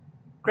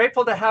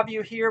Grateful to have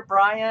you here,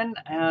 Brian.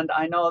 And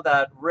I know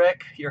that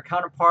Rick, your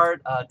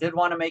counterpart, did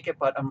want to make it,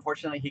 but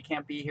unfortunately he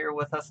can't be here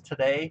with us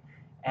today.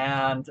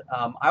 And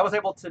I was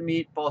able to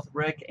meet both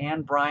Rick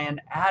and Brian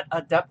at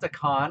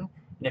Adepticon.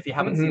 And if you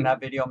haven't seen Hmm. that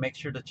video, make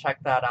sure to check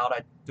that out.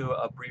 I do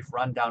a brief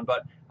rundown.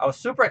 But I was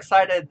super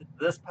excited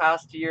this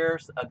past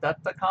year's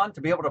Adepticon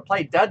to be able to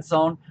play Dead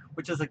Zone,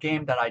 which is a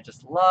game that I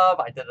just love.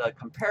 I did a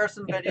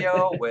comparison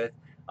video with,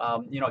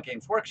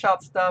 Games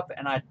Workshop stuff,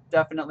 and I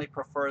definitely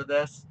prefer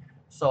this.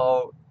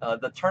 So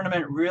the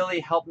tournament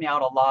really helped me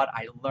out a lot.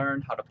 I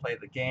learned how to play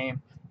the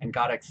game and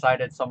got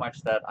excited so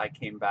much that I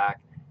came back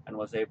and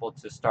was able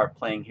to start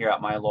playing here at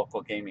my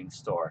local gaming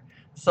store.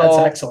 That's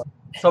So, excellent.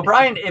 so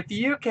Brian, if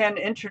you can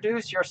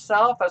introduce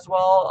yourself as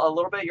well, a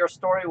little bit your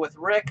story with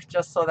Rick,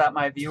 just so that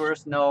my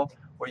viewers know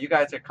where you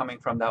guys are coming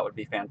from, that would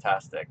be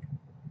fantastic.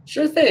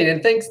 Sure thing,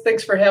 and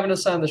thanks for having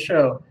us on the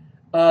show.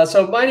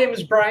 So my name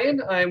is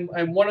Brian.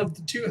 I'm one of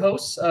the two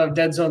hosts of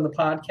Dead Zone the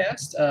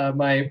podcast.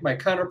 My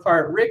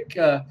counterpart Rick,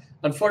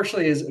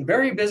 unfortunately, is a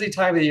very busy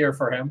time of the year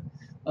for him,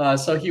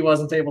 so he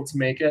wasn't able to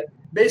make it.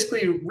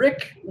 Basically,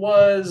 Rick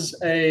was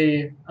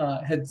a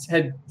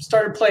had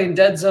started playing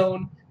Dead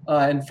Zone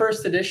in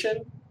first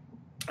edition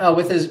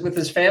with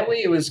his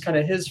family. It was kind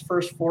of his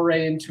first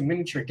foray into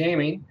miniature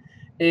gaming.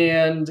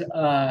 And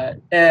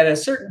at a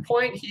certain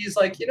point, he's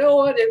like, you know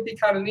what? It'd be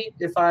kind of neat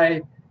if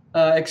I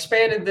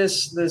expanded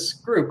this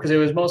group, because it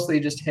was mostly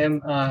just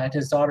him and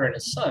his daughter and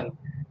his son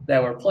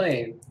that were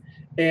playing.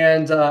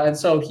 And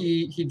so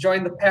he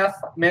joined the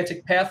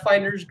Mantic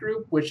Pathfinders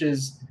group, which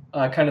is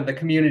kind of the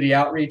community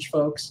outreach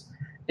folks.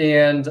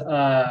 And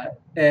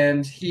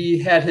he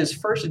had his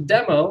first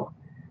demo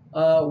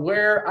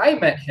where I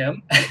met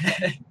him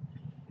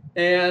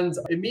and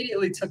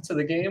immediately took to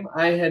the game.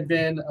 I had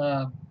been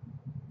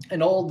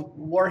an old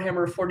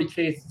Warhammer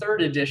 40K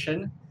third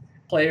edition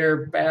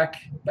player back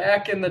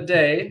in the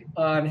day,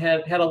 and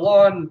had a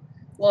long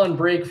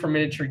break from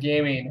miniature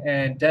gaming.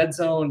 And Dead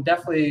Zone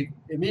definitely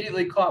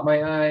immediately caught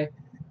my eye,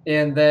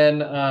 and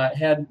then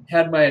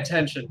had my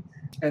attention.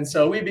 And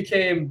so we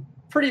became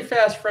pretty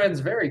fast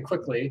friends very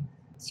quickly.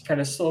 It's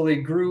kind of slowly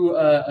grew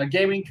a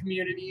gaming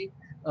community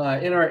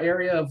in our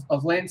area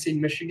of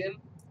Lansing, Michigan.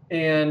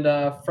 And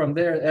from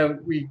there,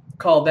 we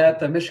call that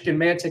the Michigan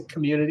Mantic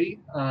community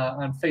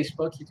on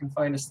Facebook. You can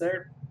find us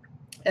there.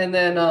 And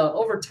then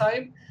over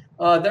time,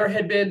 there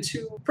had been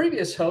two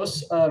previous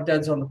hosts of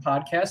Dead Zone the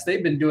podcast.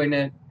 They've been doing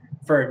it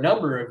for a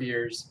number of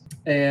years,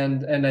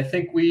 and I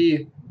think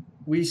we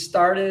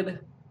started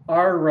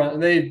our run.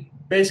 They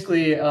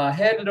basically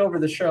handed over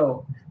the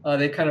show.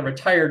 They kind of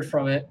retired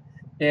from it,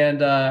 and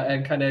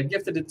kind of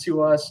gifted it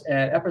to us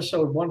at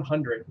episode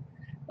 100.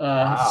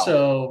 Wow.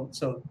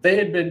 So they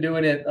had been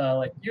doing it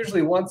like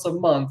usually once a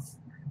month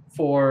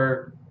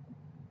for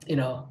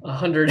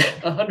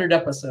 100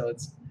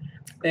 episodes.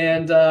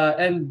 And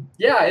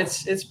yeah,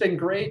 it's been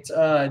great.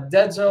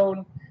 Dead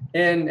Zone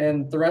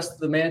and the rest of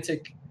the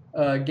Mantic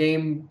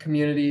game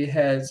community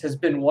has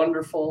been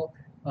wonderful.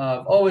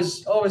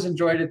 Always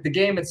enjoyed it. The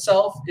game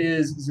itself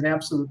is an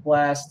absolute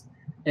blast,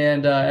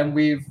 and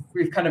we've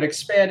kind of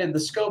expanded the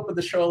scope of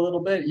the show a little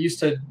bit. It used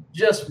to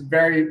just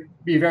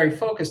be very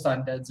focused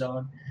on Dead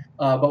Zone.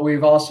 But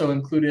we've also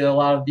included a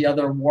lot of the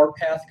other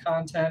Warpath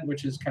content,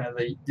 which is kind of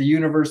the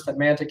universe that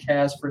Mantic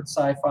has for its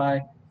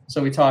sci-fi.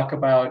 So we talk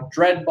about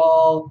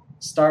Dreadball,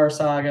 Star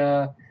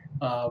Saga,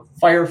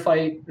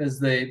 Firefight is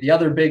the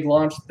other big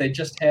launch that they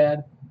just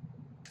had,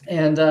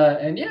 and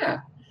yeah,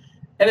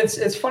 and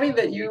it's funny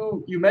that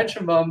you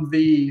mentioned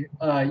the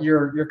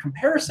your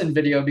comparison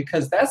video,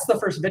 because that's the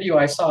first video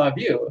I saw of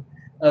you,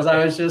 as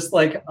I was just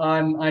like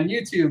on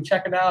YouTube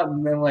checking out,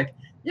 and then like,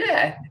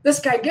 yeah,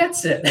 this guy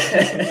gets it.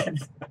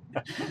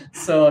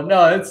 So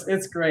no,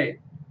 it's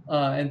great,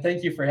 and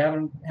thank you for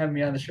having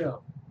me on the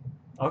show.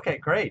 Okay,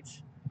 great.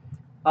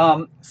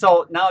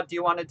 So now, do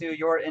you want to do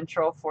your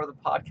intro for the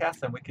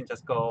podcast, and we can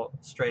just go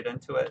straight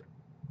into it?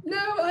 No,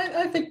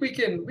 I think we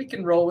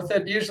can roll with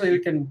it. Usually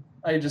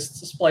I just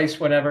splice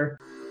whatever.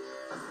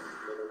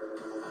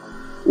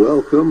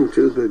 Welcome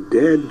to the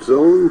Dead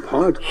Zone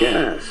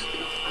podcast.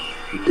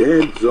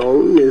 Dead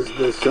Zone is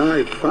the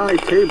sci-fi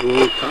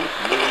tabletop.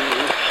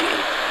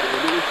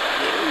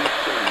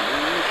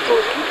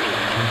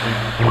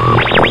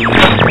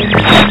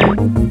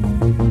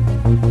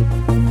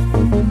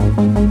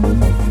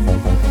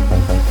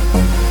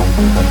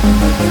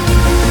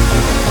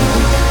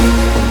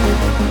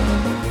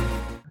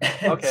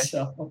 Okay.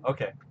 So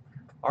Okay.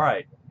 All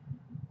right.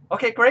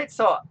 Okay, great.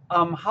 So,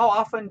 how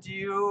often do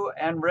you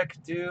and Rick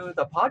do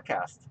the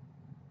podcast?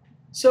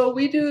 so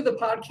we do the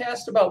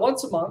podcast about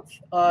once a month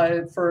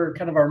for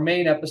kind of our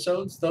main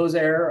episodes. Those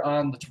air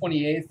on the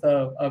 28th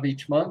of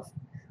each month.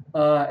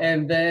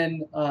 And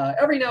then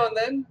every now and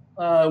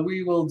then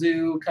we will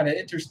do kind of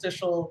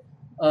interstitial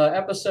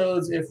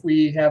episodes if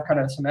we have kind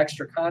of some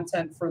extra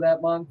content for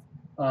that month.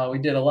 We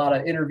did a lot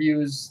of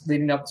interviews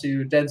leading up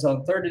to Dead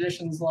Zone Third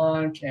Edition's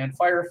launch and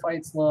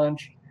Firefights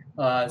launch,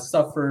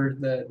 stuff for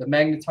the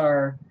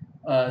Magnetar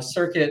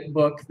circuit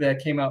book that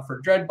came out for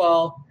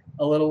Dreadball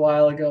a little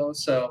while ago.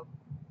 So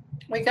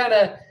we kind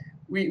of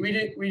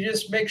we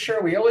just make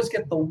sure we always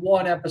get the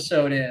one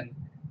episode in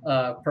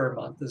per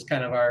month is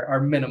kind of our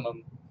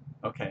minimum.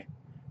 Okay.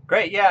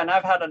 Great, yeah, and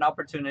I've had an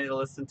opportunity to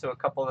listen to a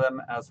couple of them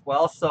as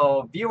well.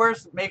 So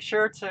viewers, make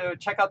sure to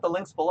check out the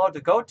links below to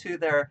go to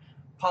their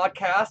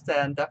podcast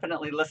and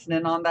definitely listen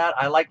in on that.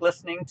 I like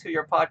listening to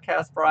your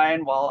podcast,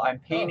 Brian, while I'm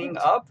painting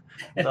up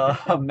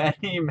the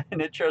many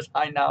miniatures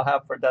I now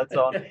have for Dead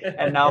Zone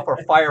and now for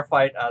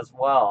Firefight as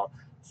well.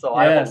 So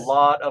I have a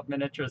lot of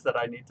miniatures that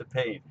I need to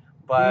paint.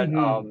 But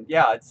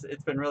yeah,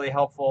 it's been really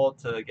helpful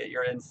to get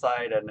your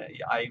insight, and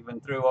I even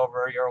threw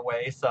over your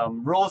way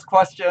some rules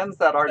questions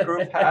that our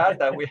group had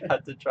that we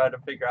had to try to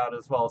figure out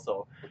as well.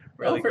 So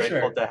really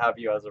grateful to have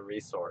you as a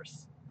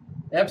resource.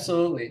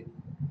 Absolutely,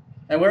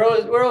 and we're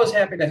always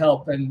happy to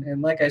help.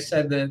 And like I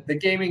said, the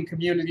gaming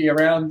community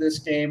around this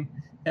game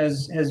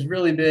has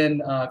really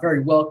been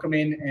very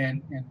welcoming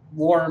and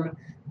warm.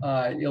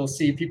 You'll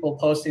see people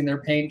posting their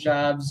paint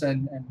jobs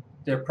and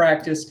their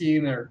practice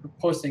scheme. They're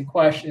posting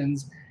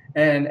questions.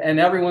 And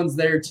everyone's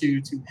there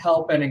to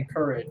help and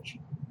encourage,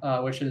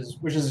 which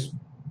is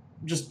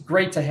just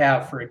great to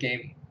have for a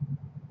game.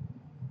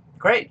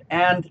 Great.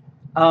 And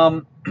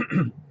how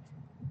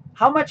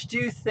much do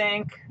you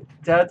think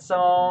Dead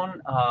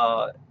Zone?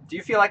 Do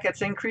you feel like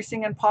it's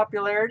increasing in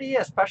popularity,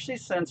 especially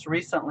since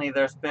recently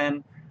there's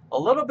been a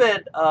little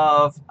bit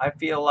of, I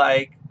feel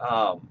like,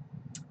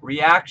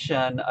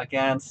 reaction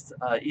against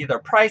either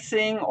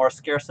pricing or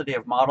scarcity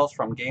of models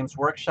from Games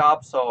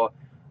Workshop? So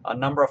a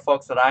number of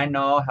folks that I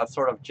know have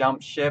sort of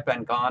jumped ship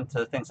and gone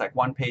to things like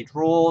one-page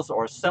rules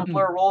or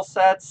simpler rule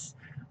sets,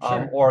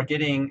 or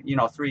getting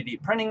 3D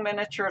printing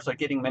miniatures or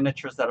getting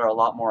miniatures that are a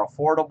lot more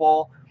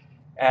affordable.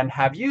 And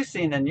have you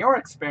seen in your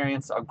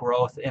experience a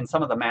growth in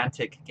some of the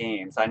Mantic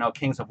games? I know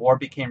Kings of War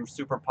became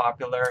super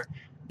popular.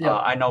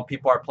 I know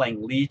people are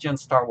playing Legion.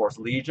 Star Wars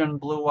Legion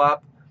blew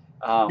up.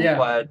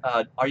 But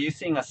are you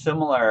seeing a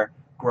similar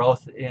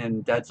growth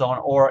in Dead Zone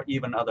or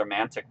even other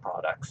Mantic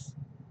products?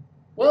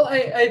 Well,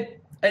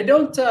 I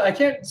don't. I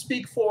can't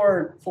speak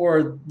for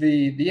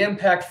the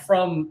impact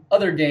from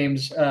other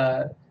games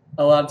a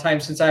lot of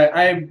times, since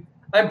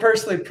I'm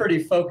personally pretty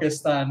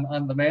focused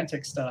on the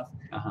Mantic stuff.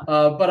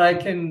 But I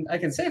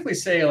can safely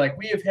say, like,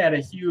 we have had a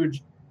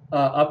huge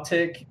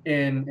uptick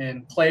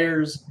in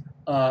players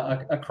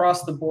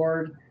across the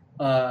board,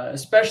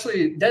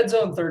 especially Dead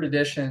Zone 3rd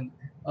Edition,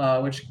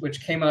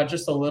 which came out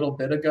just a little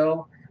bit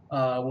ago,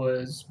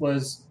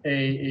 was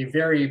a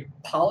very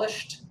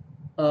polished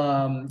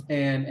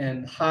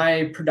and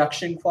high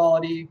production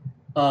quality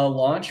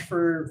launch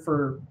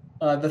for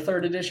the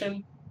 3rd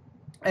edition,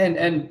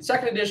 and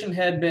 2nd edition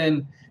had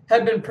been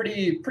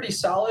pretty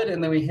solid,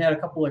 and then we had a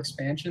couple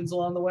expansions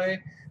along the way.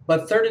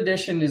 But 3rd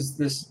edition is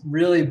this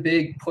really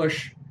big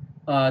push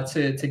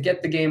to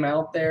get the game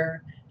out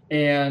there,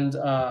 and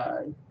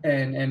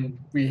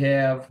we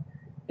have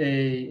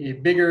a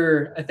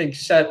bigger, I think,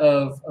 set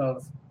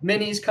of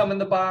minis come in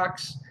the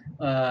box,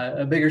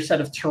 a bigger set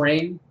of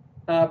terrain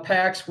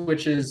packs,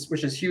 which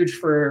is huge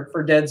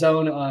for Dead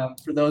Zone.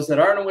 For those that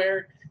aren't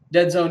aware,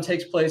 Dead Zone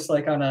takes place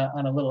like on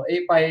a little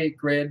 8x8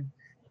 grid,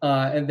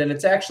 and then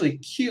it's actually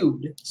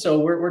cubed. So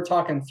we're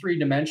talking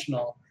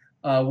 3-dimensional,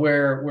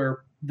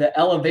 where the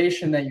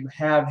elevation that you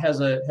have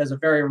has a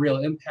very real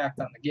impact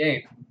on the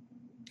game.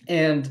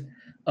 And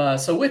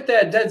so with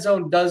that, Dead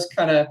Zone does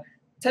kind of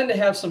tend to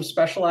have some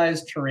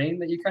specialized terrain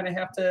that you kind of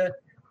have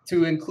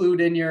to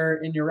include in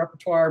your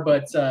repertoire,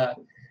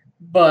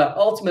 but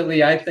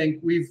ultimately, I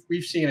think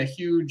we've seen a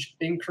huge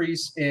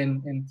increase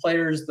in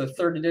players. The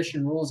 3rd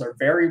edition rules are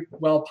very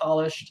well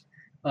polished,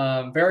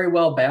 very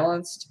well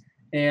balanced,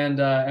 and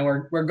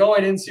we're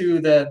going into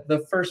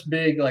the first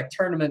big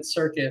tournament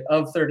circuit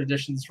of 3rd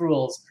edition's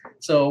rules.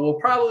 So we'll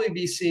probably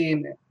be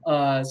seeing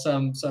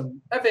some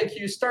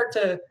FAQs start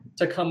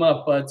to come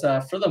up, but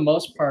for the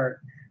most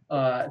part,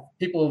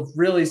 people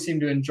really seem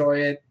to enjoy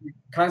it.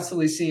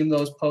 Constantly seeing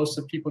those posts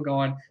of people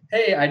going,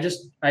 "Hey,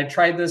 I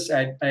tried this.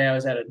 I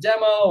was at a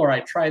demo, or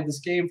I tried this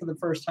game for the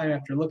first time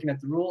after looking at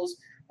the rules."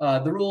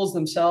 The rules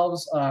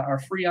themselves are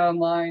free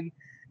online,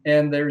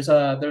 and there's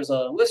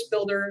a list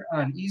builder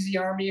on Easy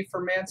Army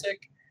for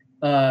Mantic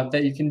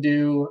that you can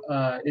do.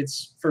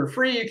 It's for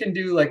free. You can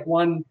do like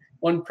one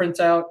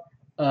printout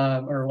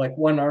or like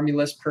one army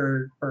list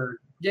per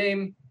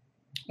game.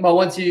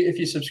 But if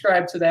you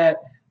subscribe to that,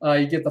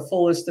 you get the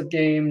full list of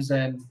games,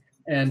 and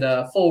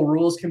full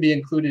rules can be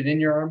included in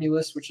your army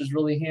list, which is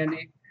really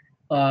handy.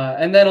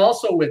 And then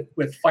also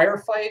with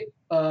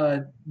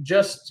Firefight,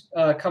 just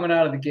coming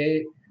out of the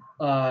gate,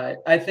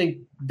 I think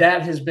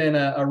that has been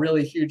a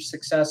really huge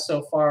success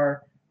so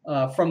far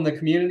from the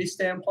community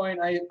standpoint.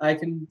 I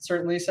can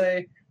certainly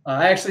say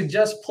I actually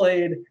just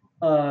played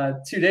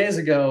 2 days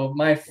ago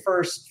my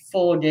first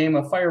full game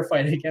of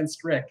Firefight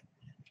against Rick,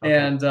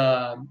 and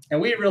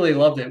we really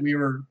loved it. We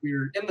were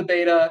in the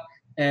beta,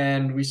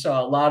 and we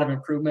saw a lot of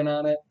improvement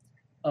on it.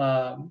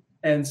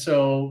 And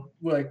so,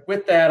 like,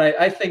 with that,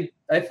 I think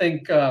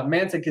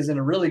Mantic is in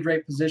a really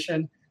great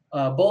position.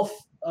 Both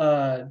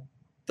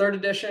 3rd third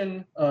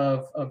edition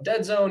of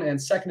Dead Zone and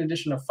second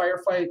edition of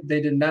Firefight, they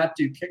did not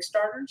do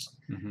Kickstarters,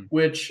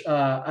 which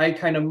I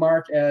kind of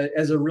mark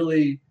as a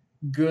really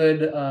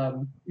good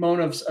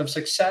moment of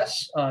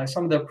success.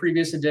 Some of the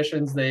previous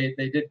editions, they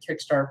did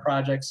Kickstart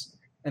projects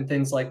and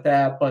things like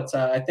that, but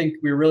I think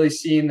we're really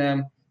seeing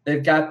them.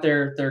 They've got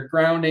their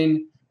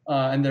grounding,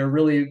 and they're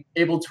really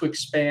able to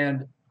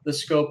expand the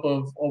scope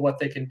of what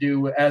they can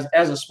do as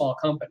a small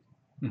company.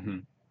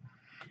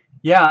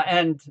 Yeah,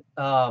 and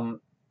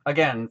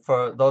again,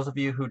 for those of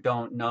you who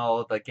don't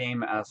know the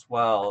game as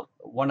well,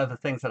 one of the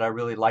things that I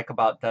really like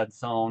about Dead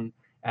Zone,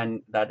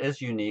 and that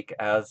is unique,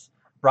 as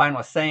Brian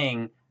was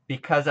saying,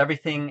 because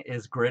everything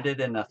is gridded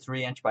in a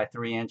 3-inch by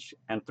 3-inch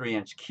and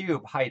 3-inch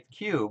height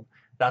cube,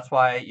 that's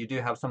why you do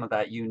have some of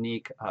that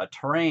unique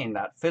terrain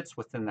that fits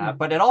within that.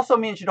 But it also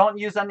means you don't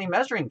use any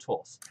measuring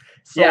tools.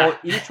 So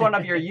each one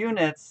of your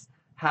units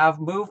have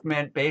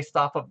movement based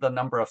off of the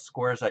number of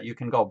squares that you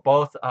can go,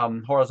 both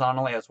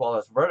horizontally as well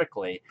as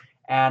vertically.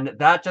 And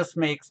that just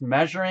makes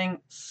measuring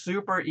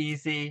super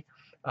easy,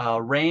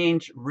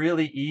 range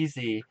really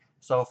easy.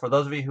 So for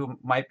those of you who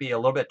might be a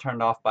little bit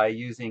turned off by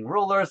using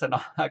rulers and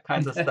all that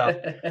kinds of stuff,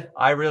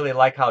 I really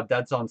like how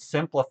Dead Zone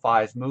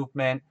simplifies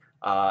movement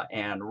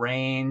and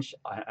range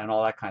and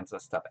all that kinds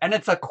of stuff. And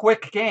it's a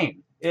quick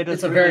game.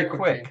 It's really very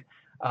quick.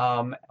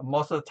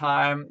 Most of the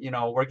time,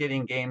 we're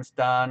getting games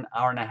done,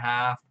 hour and a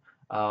half,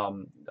 a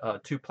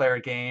 2-player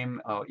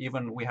game.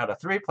 Even we had a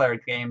 3-player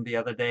game the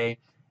other day,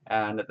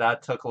 and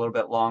that took a little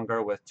bit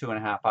longer with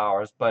 2.5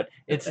 hours, but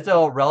it's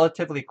still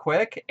relatively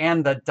quick.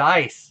 And the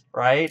dice,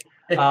 right?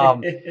 I love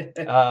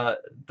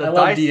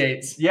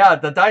D8s. Yeah,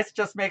 the dice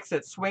just makes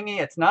it swingy.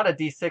 It's not a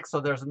D6, so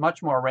there's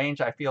much more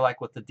range, I feel like,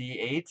 with the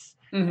D8s,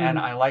 and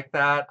I like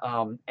that.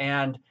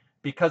 And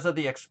because of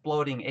the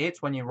exploding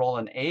 8s, when you roll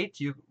an 8,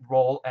 you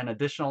roll an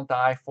additional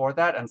die for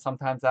that, and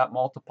sometimes that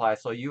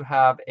multiplies. So you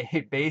have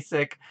a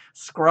basic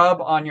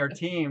scrub on your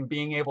team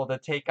being able to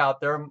take out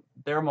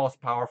their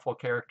most powerful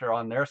character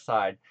on their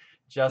side,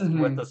 just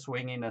with the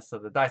swinginess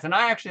of the dice. And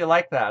I actually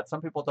like that.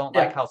 Some people don't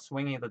like how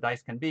swingy the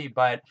dice can be,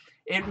 but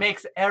it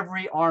makes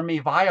every army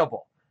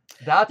viable.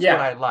 That's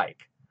what I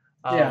like.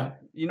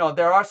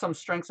 There are some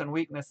strengths and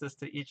weaknesses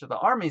to each of the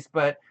armies,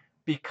 but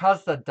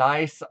because the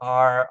dice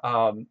are,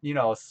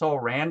 so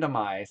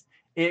randomized,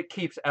 it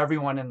keeps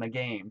everyone in the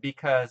game.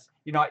 Because,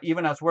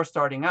 even as we're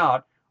starting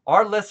out,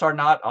 our lists are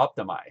not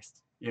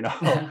optimized.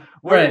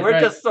 We're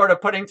just sort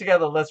of putting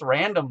together lists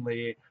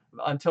randomly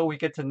until we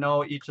get to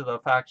know each of the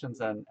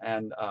factions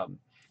and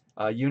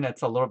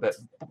units a little bit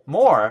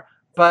more.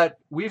 But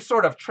we've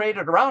sort of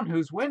traded around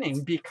who's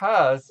winning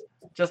because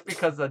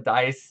the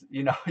dice,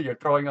 you're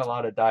throwing a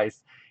lot of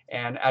dice.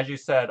 And as you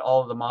said,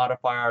 all of the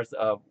modifiers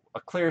of a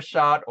clear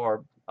shot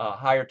or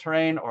higher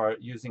terrain or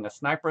using a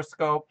sniper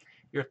scope,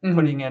 you're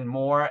putting in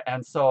more.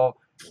 And so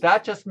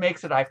that just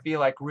makes it, I feel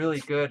like, really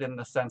good in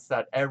the sense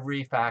that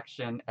every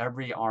faction,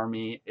 every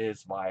army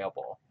is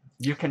viable.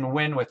 You can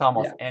win with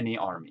almost any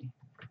army.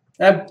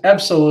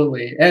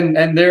 Absolutely.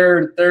 And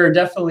there are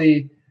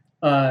definitely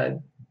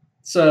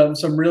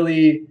some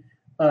really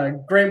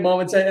great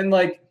moments. And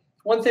like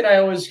one thing I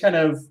always kind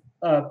of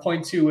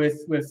point to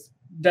with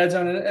Dead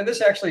Zone, and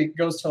this actually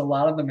goes to a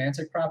lot of the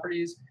Mantic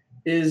properties,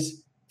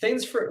 is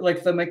things for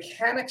like the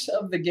mechanics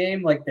of the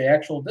game, like the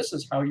actual, this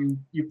is how you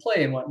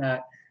play and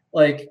whatnot.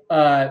 Like,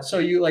 so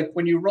you, like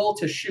when you roll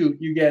to shoot,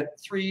 you get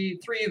three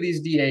of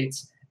these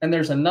D8s, and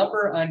there's a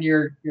number on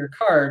your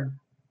card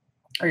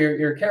or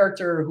your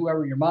character or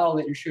whoever, your model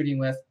that you're shooting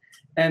with,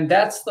 and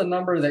that's the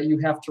number that you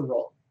have to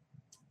roll.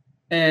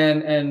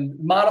 And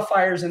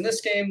modifiers in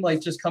this game,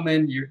 like, just come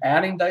in, you're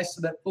adding dice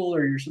to that pool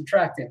or you're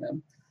subtracting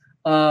them.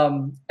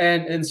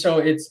 And so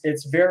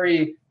it's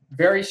very,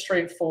 very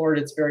straightforward.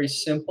 It's very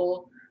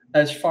simple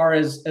as far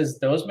as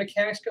those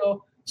mechanics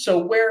go. So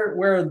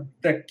where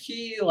the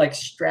key like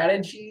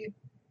strategy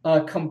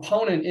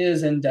component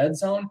is in Dead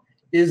Zone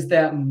is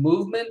that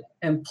movement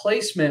and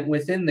placement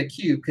within the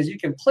cube, because you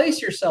can place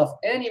yourself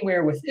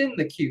anywhere within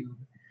the cube.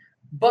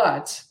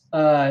 But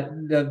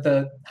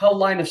the how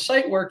line of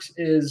sight works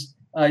is,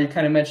 you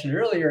kind of mentioned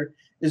earlier,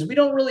 is we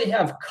don't really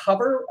have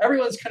cover.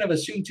 Everyone's kind of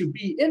assumed to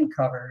be in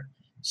cover.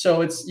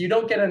 So you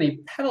don't get any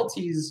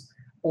penalties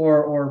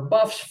or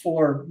buffs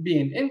for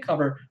being in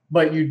cover,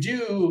 but you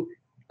do,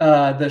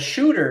 the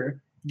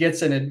shooter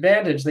gets an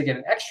advantage. They get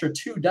an extra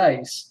 2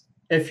 dice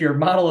if your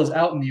model is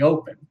out in the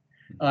open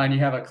and you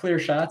have a clear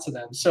shot to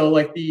them. So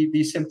like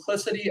the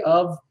simplicity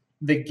of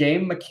the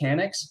game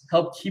mechanics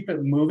help keep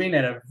it moving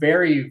at a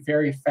very,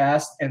 very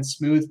fast and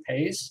smooth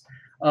pace.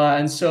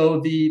 And so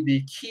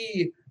the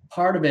key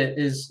part of it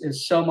is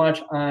so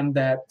much on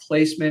that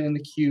placement in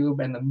the cube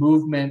and the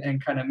movement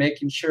and kind of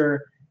making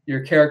sure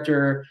your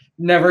character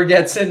never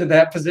gets into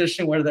that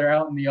position where they're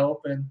out in the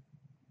open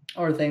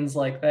or things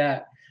like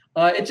that.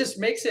 It just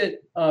makes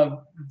it a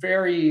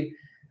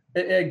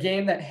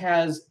game that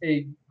has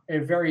a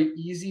very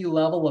easy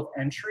level of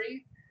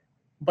entry,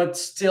 but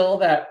still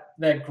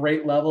that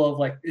great level of,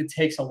 like, it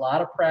takes a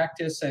lot of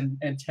practice and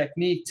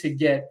technique to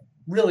get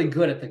really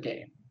good at the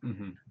game.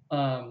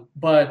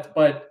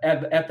 But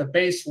at the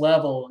base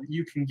level,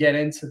 you can get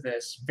into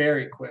this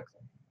very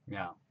quickly.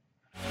 Yeah.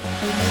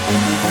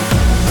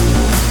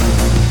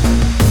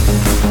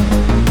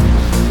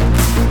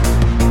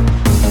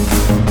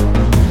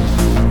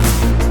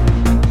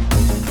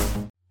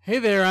 Hey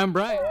there, I'm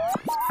Brian.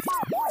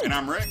 And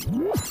I'm Rick.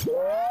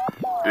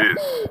 This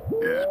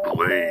is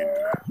Blaine.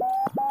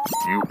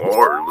 You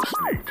are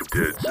listening to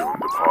Dead Zone,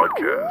 the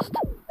podcast.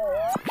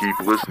 Keep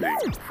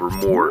listening for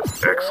more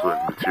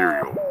excellent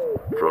material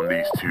from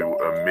these two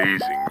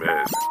amazing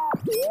men.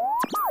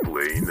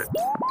 Blaine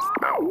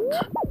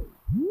out.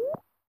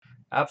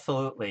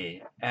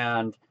 Absolutely.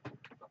 And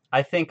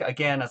I think,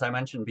 again, as I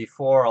mentioned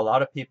before, a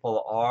lot of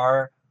people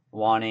are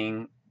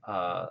wanting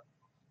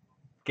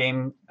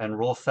game and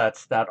rule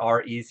sets that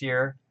are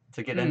easier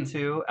to get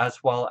into,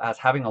 as well as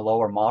having a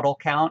lower model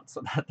count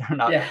so that they're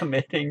not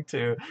committing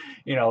to,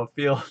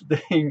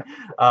 fielding,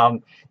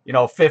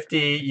 50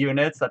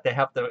 units that they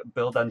have to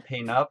build and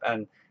paint up.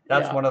 And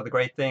that's one of the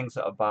great things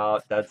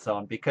about Dead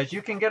Zone, because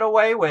you can get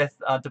away with,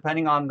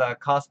 depending on the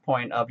cost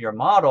point of your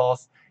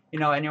models,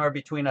 anywhere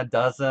between a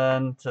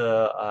dozen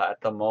to at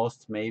the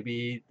most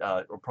maybe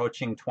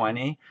approaching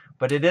 20,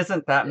 but it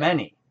isn't that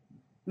many.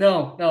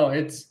 No,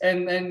 it's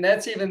and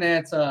that's even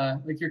at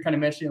like you're kind of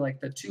mentioning, like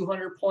the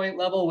 200 point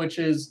level, which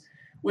is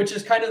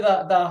kind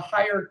of the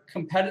higher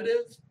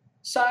competitive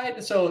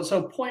side.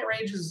 So point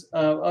ranges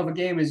of a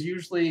game is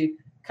usually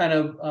kind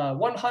of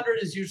 100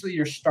 is usually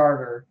your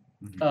starter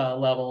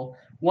level.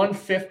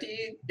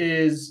 150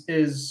 is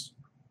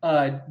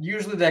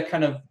usually that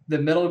kind of the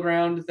middle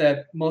ground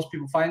that most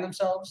people find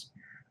themselves.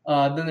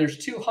 Then there's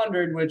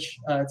 200, which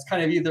it's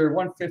kind of either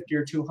 150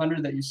 or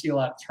 200 that you see a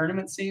lot of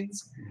tournament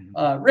scenes.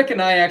 Rick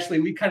and I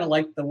we kind of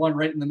like the one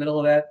right in the middle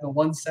of that, the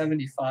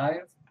 175.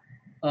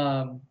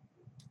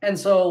 And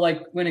so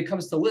like when it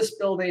comes to list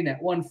building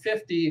at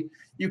 150,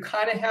 you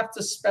kind of have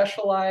to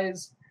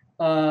specialize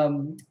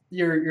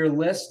your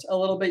list a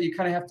little bit. You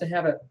kind of have to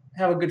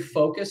have a good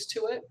focus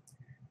to it.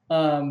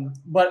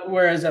 But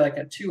whereas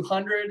at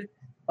 200,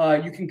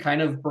 you can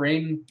kind of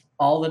bring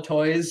all the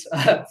toys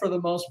for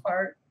the most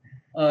part.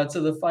 To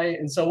the fight.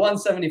 And so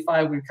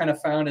 175 we've kind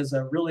of found is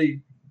a really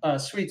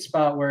sweet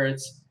spot where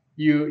it's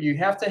you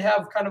have to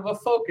have kind of a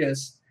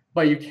focus,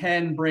 but you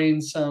can bring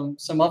some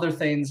other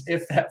things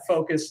if that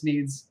focus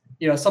needs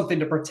something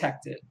to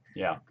protect it.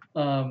 Yeah.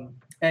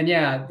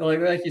 And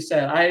like you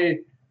said, I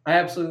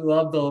absolutely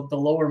love the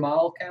lower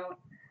model count.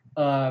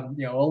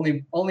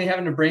 Only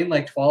having to bring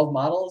like 12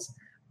 models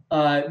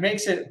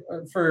makes it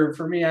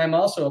for me. I'm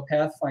also a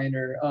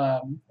Pathfinder.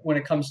 When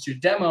it comes to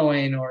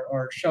demoing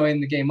or showing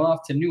the game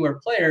off to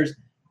newer players,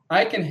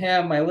 I can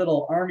have my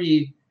little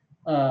army,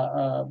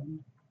 my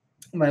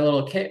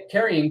little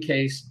carrying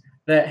case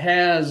that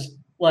has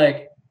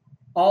like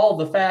all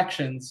the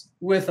factions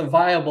with a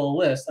viable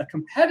list, a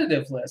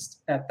competitive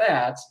list at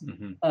that,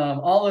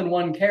 all in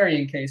one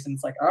carrying case. And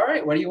it's like, all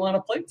right, what do you want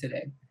to play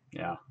today?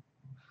 Yeah.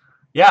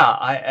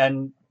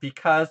 And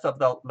because of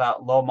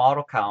that low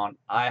model count,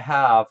 I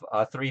have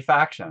 3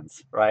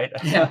 factions, right?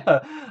 Yeah.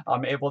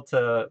 I'm able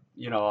to,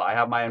 I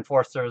have my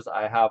enforcers,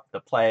 I have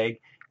the plague,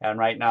 and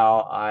right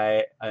now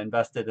I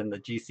invested in the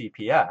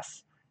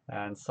GCPS.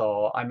 And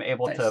so I'm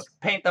able to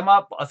paint them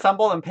up,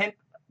 assemble and paint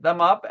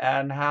them up,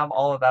 and have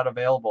all of that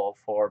available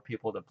for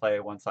people to play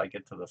once I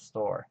get to the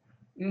store.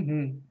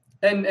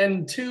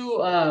 And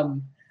two,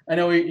 I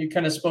know you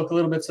kind of spoke a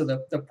little bit to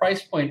the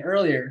price point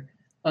earlier.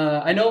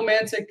 I know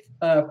Mantic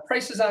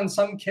prices on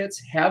some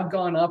kits have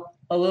gone up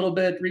a little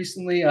bit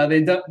recently.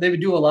 They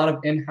do a lot of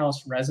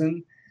in-house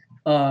resin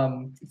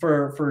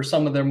for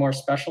some of their more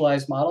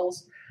specialized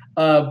models.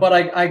 But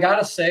I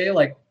gotta say,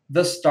 like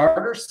the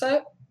starter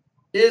set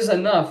is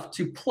enough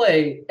to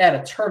play at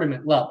a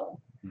tournament level,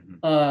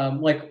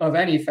 like of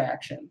any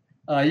faction.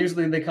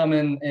 Usually they come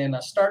in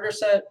a starter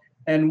set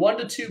and 1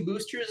 to 2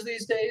 boosters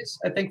these days.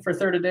 I think for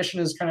 3rd edition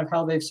is kind of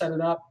how they've set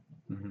it up.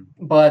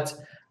 But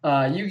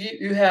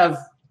you have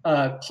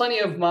plenty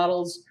of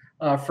models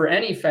for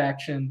any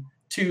faction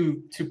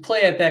to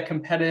play at that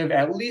competitive,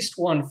 at least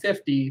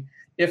 150,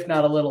 if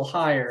not a little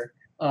higher,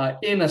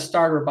 in a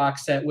starter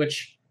box set,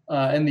 which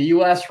in the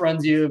US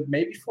runs you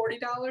maybe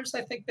 $40,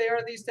 I think they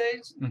are these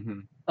days.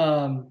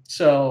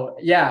 So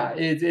yeah,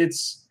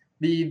 it's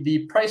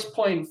the price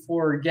point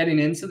for getting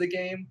into the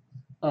game,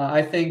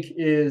 I think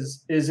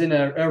is in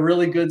a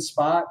really good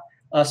spot,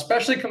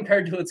 especially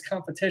compared to its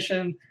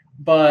competition.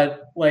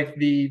 But like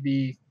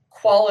the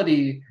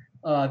quality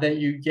that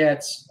you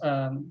get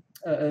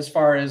as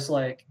far as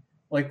like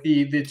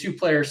the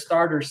 2-player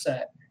starter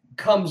set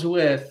comes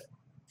with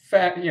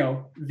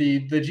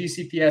the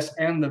GCPS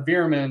and the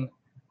Veermen,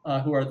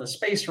 who are the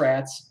space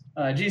rats.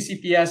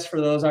 GCPS,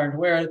 for those aren't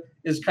aware,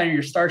 is kind of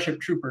your Starship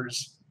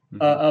Troopers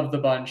of the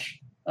bunch.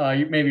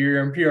 Maybe your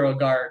Imperial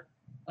Guard.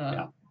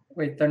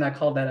 Wait, they're not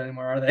called that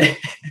anymore, are they?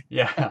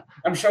 Yeah.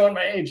 I'm showing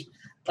my age.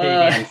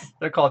 Cadians.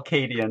 They're called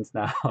Cadians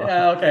now.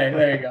 Yeah, okay,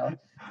 there you go.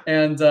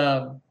 And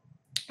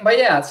but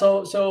yeah,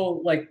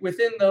 so like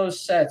within those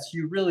sets,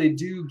 you really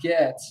do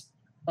get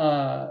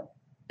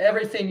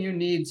everything you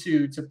need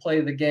to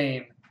play the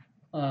game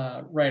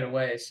right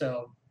away.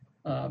 So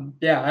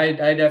yeah,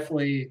 I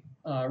definitely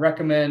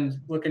recommend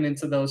looking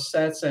into those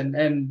sets,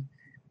 and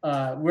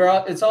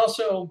it's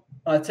also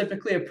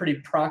typically a pretty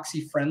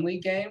proxy friendly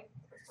game.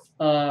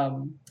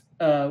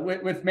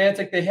 With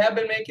Mantic, they have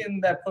been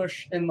making that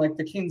push in like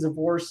the Kings of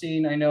War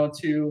scene. I know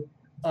too.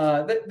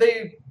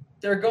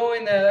 They're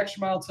going that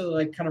extra mile to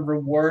like kind of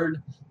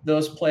reward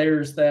those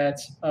players that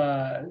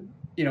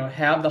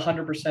have the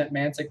 100%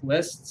 Mantic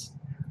lists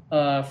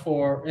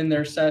for in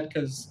their set,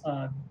 because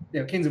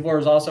Kings of War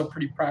is also a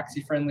pretty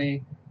proxy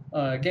friendly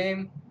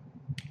game.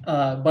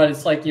 But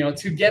it's like,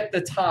 to get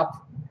the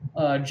top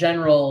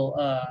general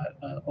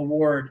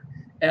award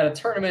at a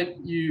tournament,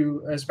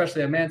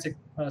 especially a Mantic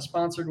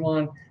sponsored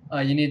one,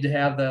 you need to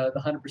have the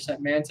 100%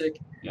 Mantic.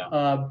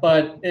 Yeah.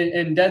 But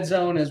in Dead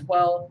Zone as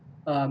well,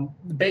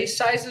 the base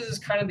sizes is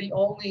kind of the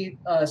only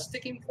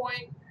sticking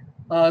point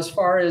as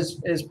far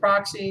as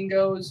proxying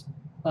goes,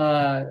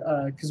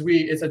 because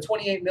it's a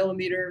 28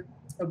 millimeter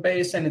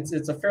base, and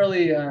it's a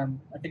fairly I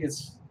think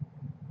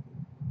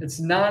it's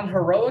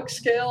non-heroic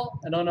scale.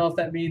 I don't know if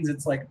that means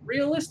it's like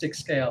realistic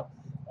scale,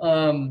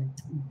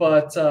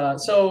 but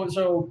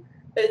so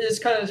it is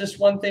kind of just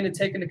one thing to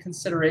take into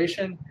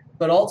consideration.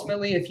 But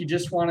ultimately, if you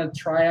just want to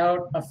try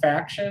out a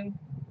faction,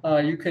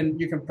 you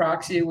can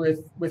proxy it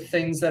with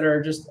things that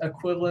are just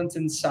equivalent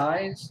in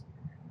size,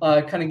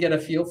 kind of get a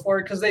feel for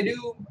it, because they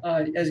do,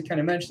 as you kind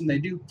of mentioned, they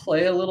do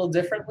play a little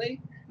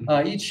differently.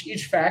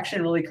 Each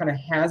faction really kind of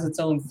has its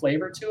own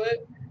flavor to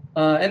it,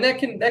 and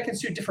that can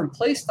suit different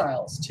play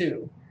styles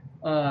too.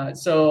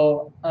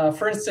 So,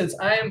 for instance,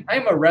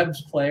 I'm a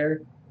Rebs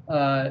player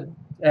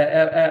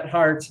at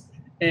heart,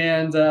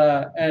 and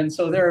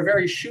so they're a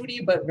very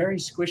shooty but very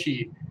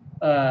squishy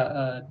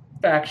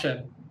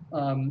faction.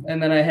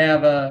 And then they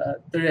have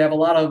a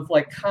lot of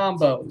like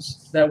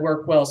combos that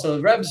work well. So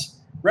the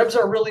Rebs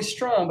are really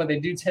strong, but they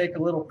do take a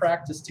little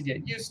practice to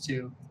get used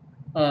to.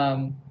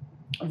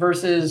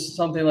 Versus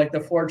something like the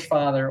Forge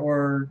Father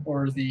or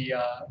the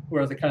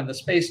kind of the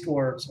Space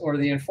Dwarves or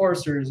the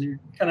Enforcers, your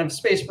kind of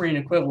Space Marine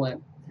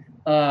equivalent,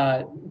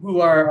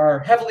 who are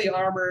heavily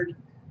armored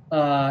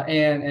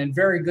and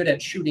very good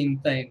at shooting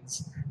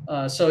things.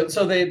 So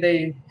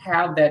they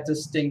have that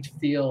distinct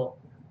feel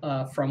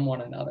from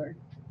one another.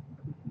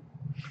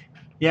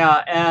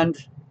 Yeah, and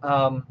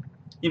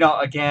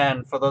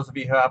again, for those of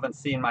you who haven't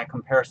seen my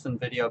comparison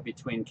video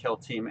between Kill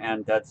Team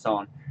and Dead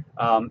Zone,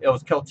 it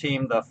was Kill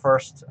Team the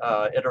first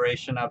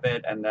iteration of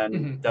it, and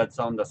then Dead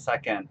Zone the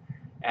second.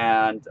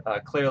 And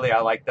clearly, I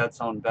like Dead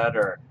Zone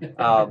better.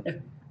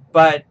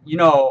 But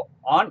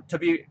to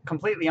be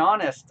completely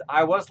honest,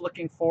 I was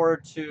looking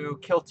forward to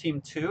Kill Team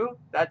 2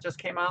 that just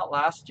came out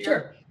last year,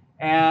 Sure.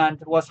 and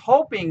was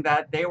hoping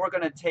that they were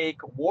going to take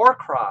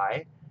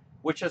Warcry,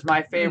 which is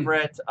my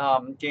favorite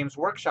Games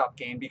Workshop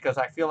game, because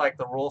I feel like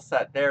the rule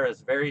set there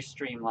is very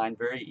streamlined,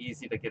 very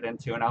easy to get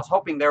into, and I was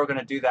hoping they were going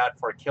to do that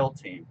for Kill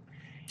Team.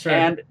 Sure.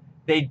 And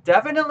they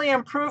definitely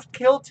improved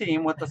Kill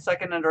Team with the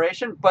second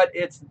iteration, but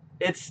it's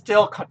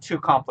still too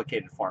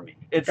complicated for me.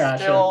 It's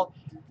still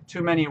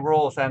too many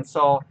rules, and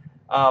so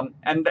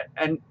and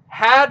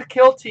had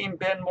Kill Team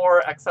been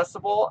more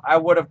accessible, I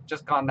would have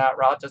just gone that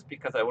route, just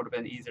because it would have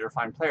been easier to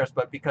find players.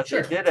 But because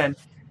it didn't,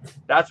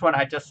 that's when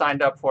I just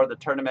signed up for the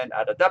tournament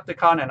at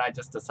Adepticon, and I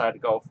just decided to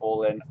go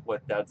full in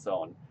with Dead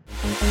Zone.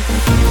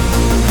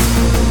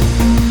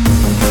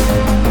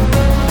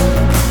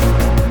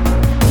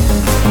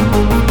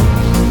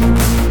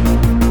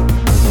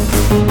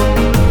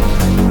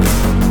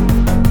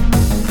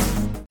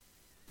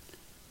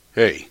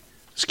 Hey,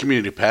 it's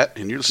Community Pat,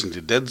 and you're listening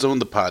to Dead Zone,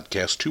 the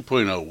podcast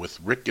 2.0 with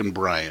Rick and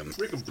Brian.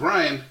 Rick and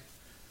Brian?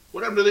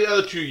 What happened to the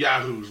other two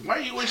yahoos? Why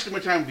are you wasting my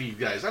time with these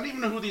guys? I don't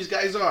even know who these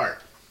guys are.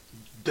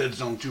 Dead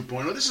Zone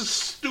 2.0. This is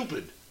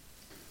stupid.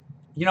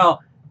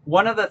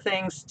 One of the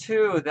things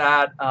too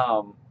that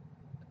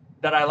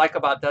I like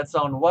about Dead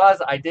Zone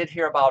was I did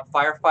hear about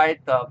Firefight,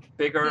 the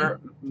bigger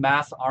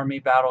mass army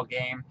battle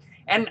game.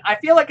 And I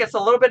feel like it's a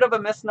little bit of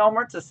a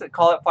misnomer to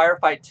call it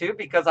Firefight 2,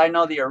 because I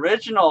know the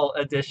original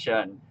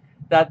edition,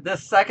 that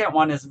this second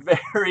one is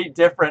very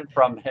different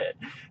from it.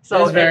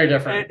 So it's very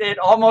different. It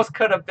almost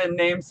could have been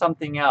named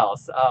something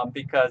else,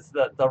 because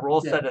the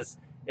rule set is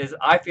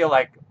I feel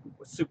like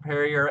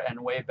superior and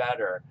way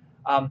better.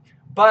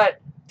 But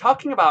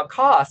talking about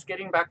cost,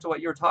 getting back to what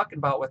you were talking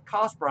about with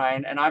cost,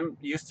 Brian, and I'm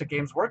used to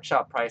Games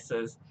Workshop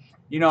prices,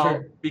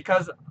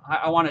 because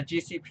I want a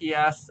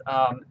GCPS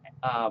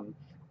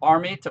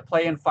army to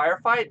play in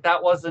Firefight.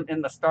 That wasn't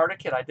in the starter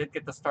kit. I did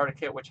get the starter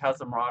kit, which has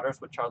the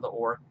Marauders, which are the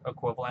Orc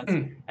equivalents,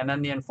 and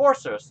then the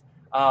Enforcers.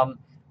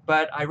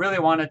 But I really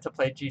wanted to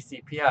play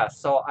GCPS,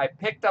 so I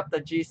picked up the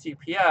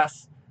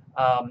GCPS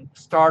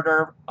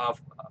starter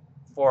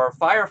for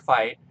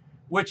Firefight,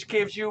 which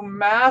gives you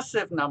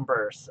massive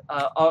numbers,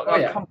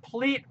 a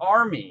complete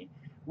army,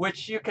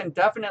 which you can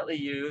definitely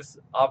use,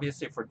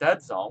 obviously, for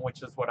Dead Zone,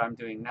 which is what I'm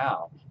doing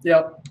now.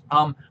 Yep.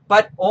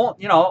 But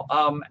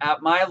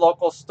at my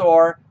local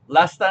store,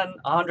 less than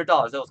 $100.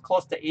 It was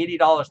close to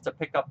 $80 to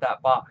pick up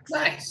that box.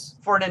 Nice.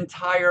 For an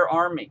entire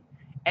army.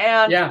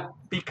 And Yeah.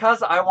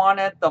 because I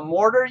wanted the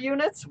mortar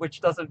units,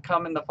 which doesn't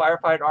come in the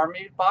Firefight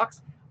Army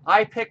box,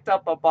 I picked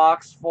up a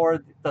box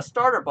for the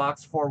starter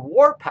box for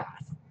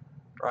Warpath,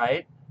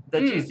 right? The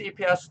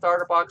GCPS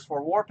starter box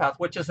for Warpath,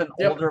 which is an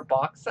Yep. older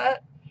box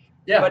set,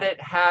 Yeah. but it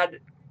had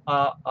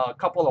a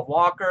couple of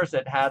walkers.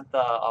 It had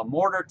the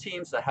mortar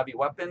teams, the heavy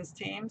weapons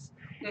teams.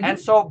 Mhm. And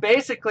so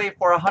basically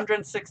for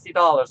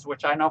 $160,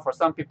 which I know for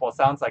some people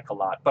sounds like a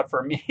lot, but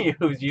for me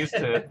who's used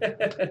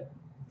to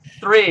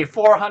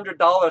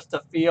 $400 to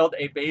field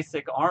a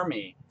basic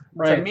army,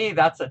 Right. to me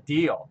that's a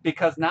deal,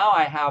 because now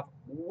I have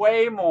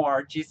way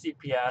more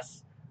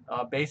GCPS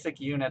basic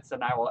units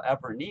than I will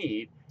ever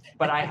need,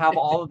 but I have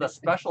all of the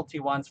specialty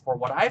ones for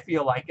what I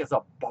feel like is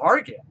a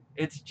bargain.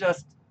 It's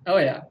just Oh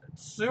yeah.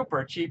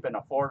 super cheap and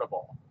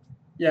affordable.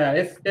 Yeah,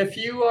 if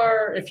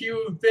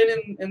you've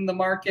been in the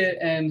market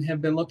and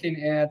have been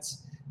looking at,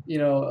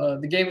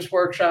 the Games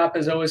Workshop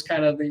is always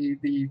kind of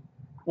the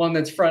one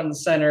that's front and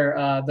center.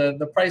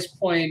 The price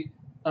point,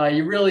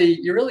 you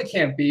really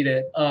can't beat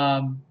it.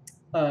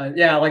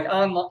 Yeah, like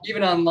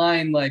even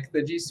online, like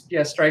the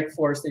GCPS Strike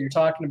Force that you're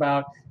talking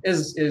about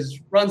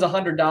runs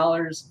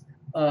 $100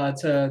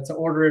 to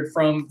order it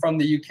from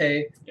the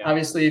UK. Yeah.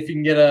 Obviously, if you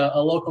can get a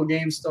local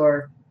game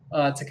store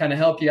to kind of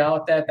help you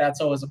out with that,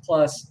 that's always a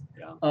plus.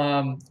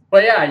 Yeah.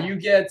 But yeah, you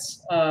get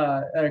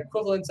an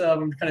equivalent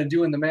of, I'm kind of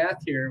doing the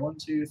math here, 1,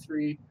 2,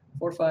 3,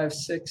 4, 5,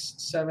 6,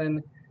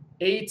 7,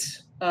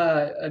 8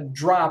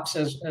 drops,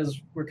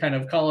 as we're kind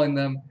of calling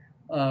them,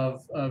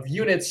 of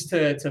units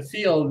to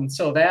field, and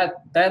so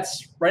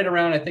that's right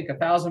around, I think,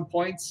 1,000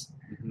 points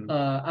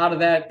out of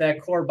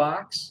that core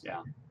box.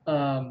 Yeah.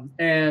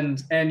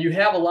 And you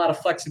have a lot of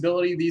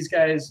flexibility. These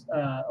guys,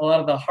 a lot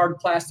of the hard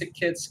plastic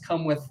kits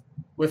come with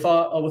a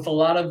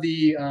lot of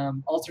the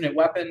alternate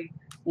weapon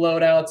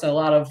loadouts, a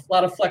lot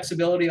of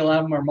flexibility. A lot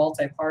of them are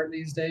multi-part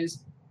these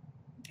days,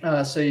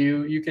 so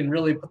you can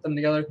really put them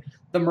together.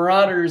 The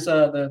Marauders,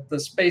 the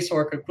Space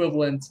Orc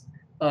equivalent,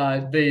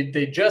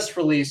 they just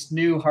released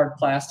new hard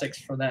plastics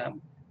for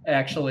them,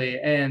 actually,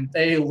 and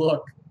they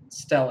look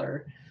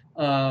stellar.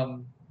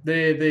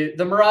 The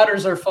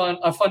Marauders are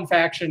a fun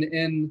faction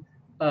in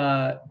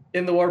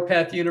the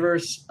Warpath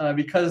universe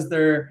because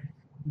they're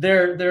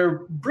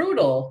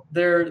brutal,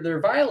 they're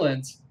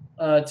violent,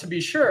 to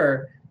be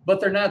sure, but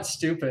they're not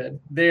stupid.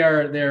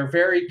 They're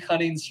very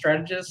cunning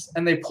strategists,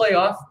 and they play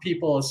off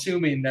people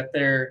assuming that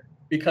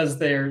because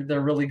they're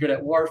really good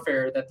at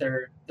warfare, that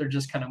they're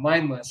just kind of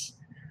mindless.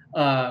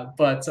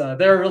 But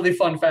they're a really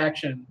fun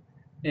faction,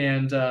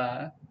 and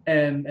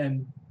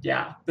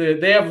yeah,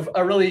 they have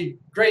a really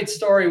great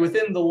story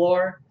within the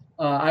lore.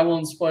 I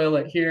won't spoil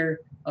it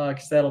here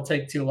because that'll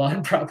take too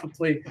long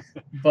probably,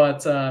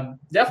 but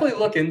definitely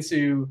look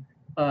into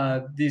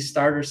these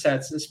starter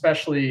sets,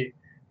 especially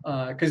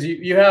because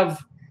you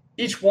have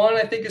each one,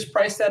 I think, is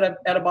priced at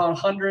about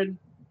 100,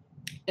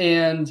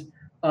 and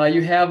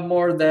you have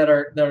more that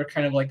are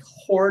kind of like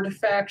horde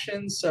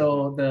factions.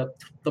 So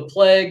the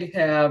Plague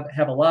have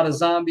a lot of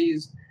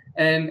zombies,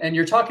 and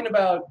you're talking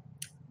about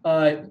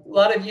a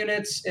lot of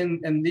units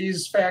in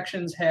these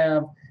factions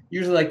have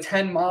usually like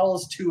 10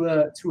 models to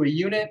a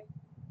unit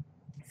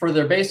for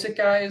their basic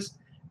guys,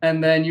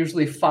 and then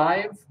usually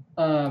 5.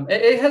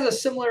 It has a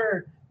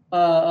similar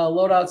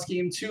loadout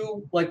scheme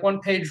to like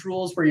one-page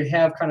rules, where you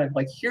have kind of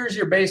like, here's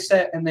your base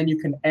set, and then you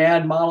can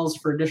add models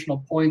for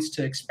additional points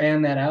to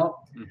expand that out.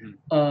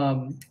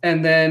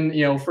 And then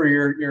for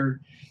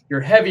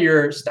your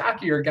heavier,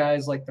 stockier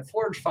guys like the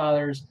Forge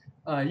Fathers,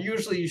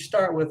 usually you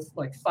start with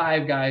like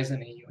 5 guys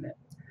in a unit,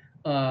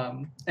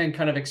 and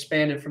kind of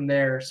expand it from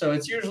there. So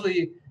it's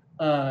usually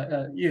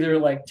either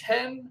like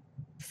 10,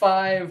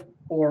 5,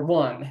 or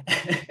 1,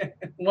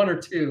 1 or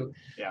 2,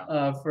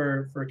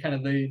 for kind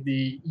of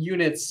the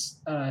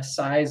units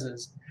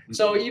sizes.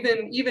 So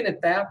even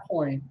at that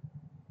point,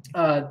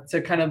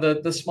 to kind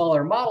of the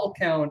smaller model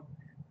count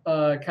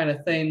kind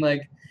of thing,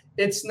 like,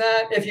 it's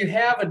not, if you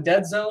have a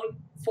dead zone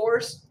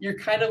force, you're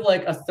kind of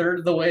like a third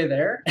of the way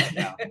there.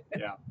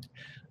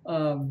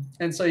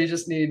 And so you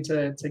just need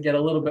to get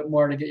a little bit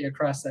more to get you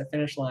across that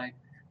finish line.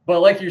 But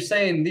like you're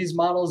saying, these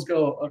models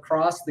go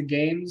across the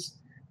games,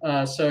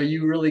 so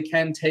you really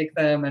can take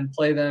them and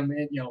play them.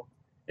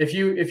 If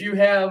you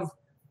have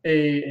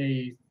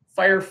a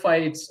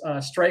Firefight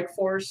Strike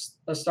Force,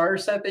 a starter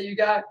set that you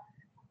got,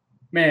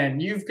 man,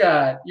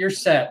 you're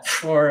set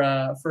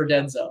for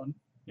Dead Zone.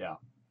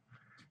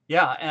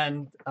 Yeah,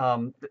 and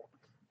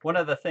one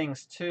of the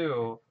things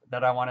too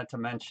that I wanted to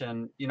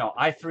mention,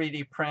 I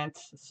 3D print,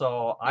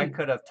 so I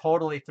could have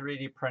totally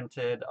 3D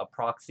printed a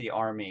proxy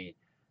army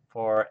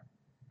for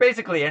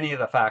basically any of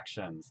the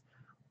factions.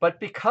 But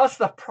because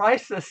the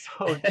price is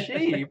so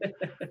cheap,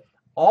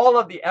 all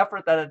of the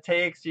effort that it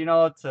takes,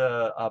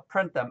 to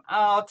print them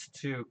out,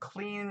 to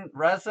clean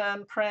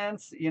resin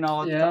prints, to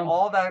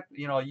all that,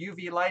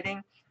 UV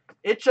lighting,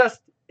 it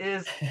just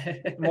is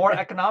more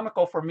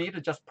economical for me to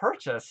just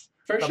purchase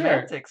the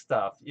Mantic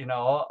stuff,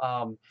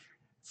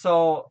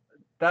 So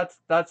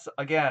that's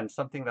again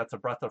something that's a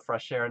breath of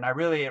fresh air, and I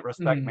really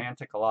respect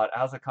Mantic a lot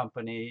as a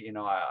company.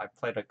 I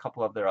played a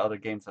couple of their other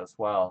games as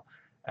well,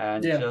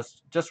 and Yeah.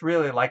 just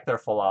really like their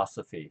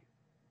philosophy.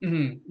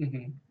 Mm-hmm,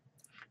 mm-hmm.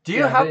 Do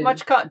you have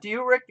much do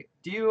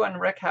you and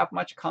Rick have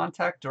much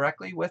contact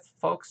directly with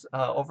folks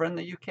over in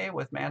the UK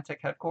with Mantic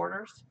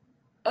headquarters?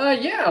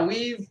 Yeah,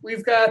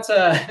 we've got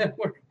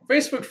we're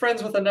Facebook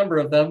friends with a number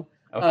of them,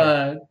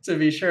 Okay. to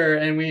be sure,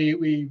 and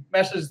we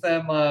message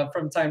them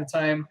from time to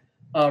time.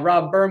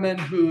 Rob Berman,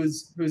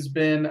 who's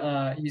been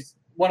he's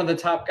one of the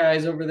top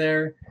guys over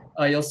there.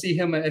 You'll see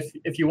him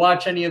if you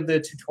watch any of the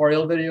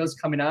tutorial videos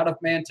coming out of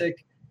Mantic.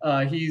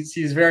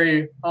 He's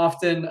very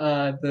often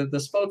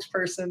the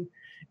spokesperson,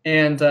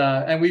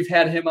 and we've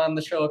had him on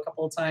the show a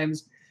couple of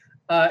times.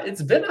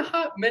 It's been a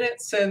hot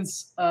minute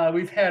since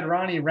we've had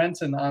Ronnie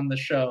Renton on the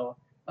show,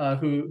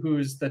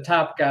 who's the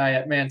top guy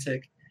at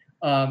Mantic.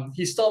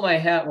 He stole my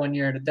hat one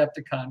year at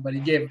Adepticon, but he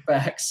gave it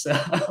back. So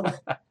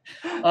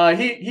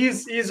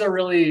he's a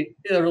really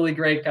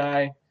great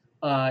guy.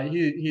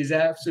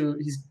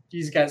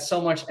 He's got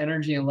so much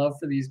energy and love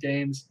for these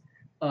games.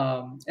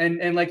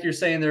 And like you're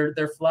saying,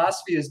 their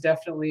philosophy is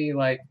definitely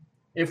like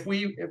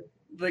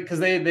because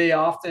they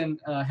often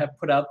have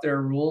put out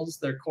their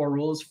core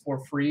rules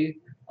for free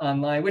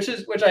online, which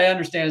I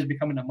understand is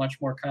becoming a much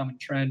more common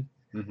trend.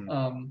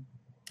 Mm-hmm.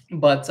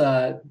 But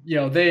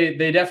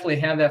they definitely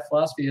have that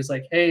philosophy. It's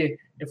like, hey,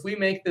 if we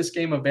make this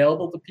game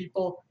available to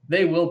people,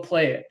 they will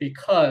play it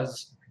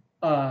because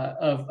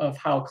of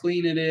how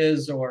clean it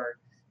is, or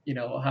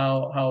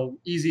how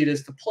easy it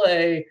is to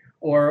play,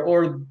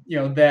 or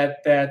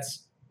that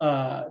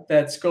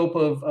scope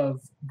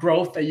of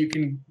growth that you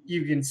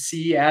can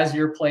see as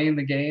you're playing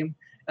the game.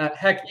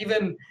 Heck,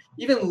 even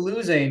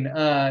losing,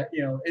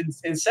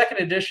 in second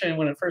edition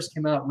when it first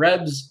came out,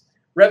 Rebs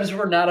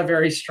were not a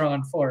very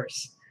strong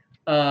force.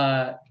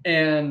 But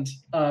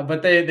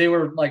they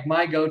were like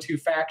my go-to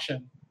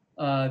faction.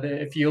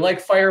 If you like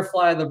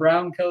Firefly, the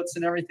brown coats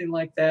and everything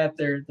like that,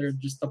 they're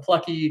just the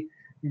plucky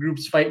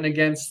groups fighting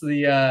against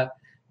the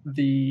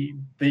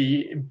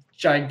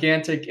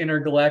gigantic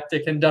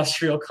intergalactic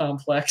industrial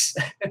complex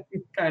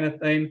kind of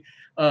thing,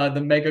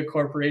 the mega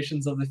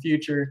corporations of the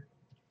future.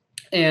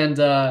 And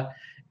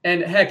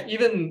heck,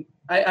 even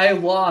I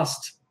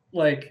lost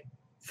like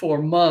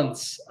for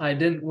months. I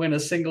didn't win a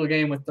single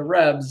game with the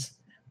Rebs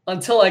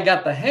until I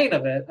got the hang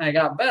of it. I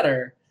got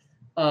better.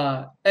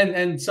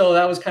 And so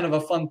that was kind of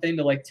a fun thing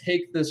to like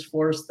take this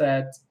force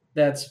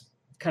that's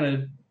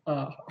kind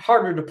of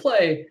harder to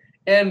play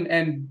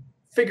and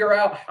figure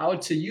out how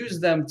to use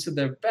them to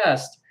their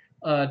best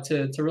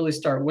to really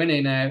start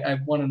winning.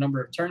 I've won a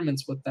number of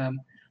tournaments with them.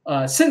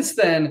 Since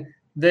then,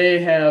 they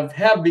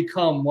have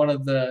become one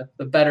of the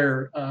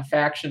better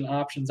faction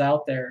options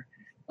out there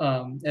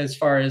as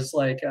far as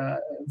like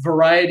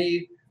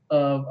variety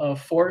of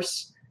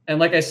force. And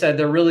like I said,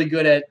 they're really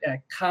good at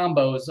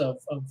combos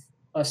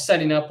of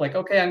setting up like,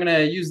 okay, I'm going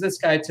to use this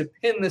guy to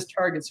pin this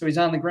target so he's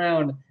on the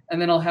ground,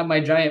 and then I'll have my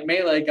giant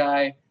melee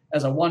guy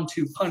as a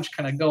 1-2 punch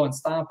kind of go and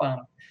stomp on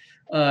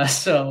him.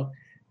 So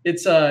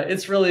it's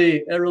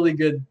really a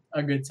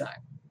good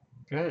time.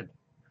 Good.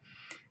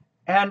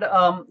 And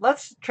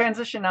let's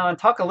transition now and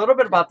talk a little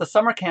bit about the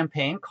summer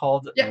campaign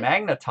called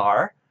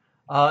Magnetar.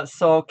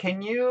 So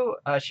can you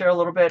share a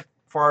little bit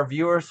for our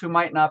viewers who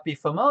might not be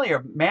familiar?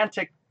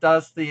 Mantic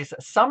does these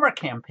summer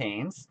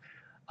campaigns,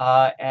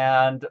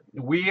 and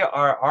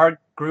our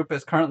group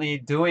is currently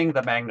doing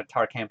the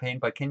Magnetar campaign,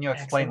 but can you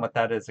explain what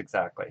that is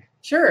exactly?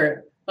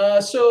 Sure.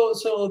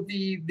 So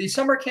the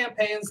summer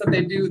campaigns that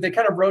they do, they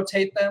kind of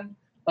rotate them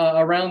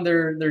around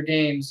their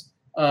games.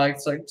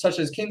 It's like such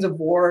as Kings of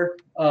War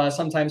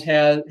sometimes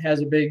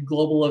has a big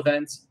global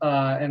event,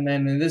 and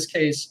then in this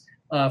case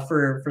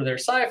for their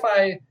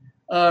sci-fi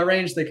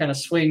range, they kind of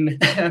swing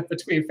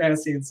between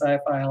fantasy and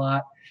sci-fi a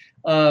lot.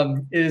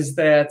 Is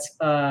that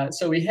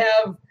so we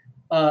have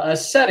a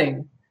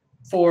setting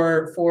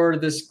for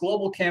this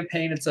global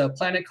campaign. It's a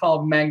planet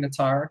called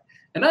Magnetar,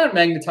 and on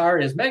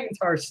Magnetar is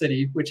Magnetar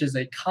City, which is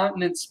a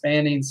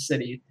continent-spanning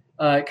city.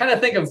 Kind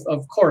of think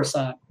of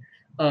Coruscant.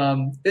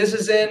 This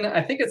is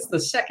I think it's the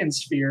second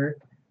sphere,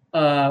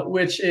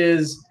 which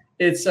is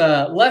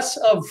less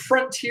of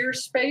frontier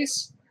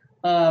space,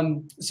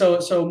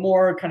 so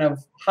more kind of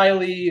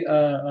highly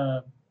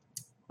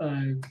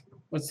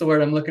what's the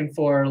word I'm looking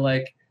for?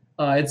 Like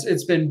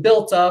it's been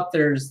built up.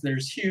 There's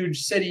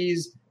huge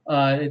cities.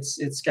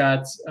 It's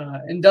got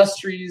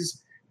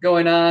industries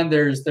going on.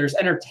 There's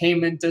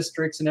entertainment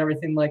districts and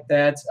everything like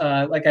that.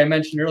 Like I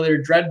mentioned earlier,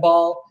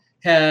 Dreadball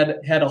had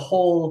a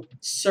whole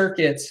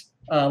circuit.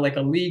 Like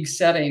a league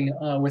setting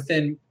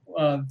within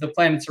the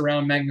planets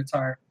around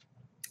Magnetar,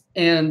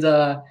 and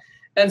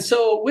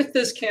so with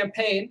this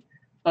campaign,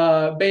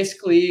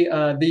 basically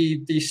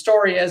the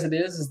story as it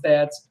is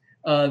that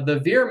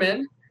the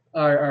Veermen,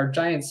 our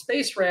giant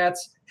space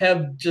rats,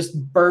 have just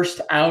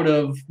burst out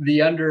of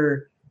the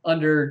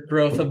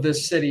undergrowth of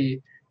this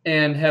city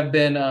and have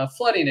been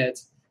flooding it,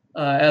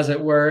 as it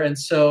were, and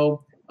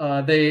so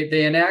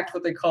they enact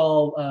what they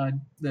call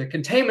the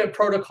containment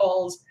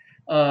protocols.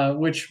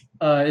 Which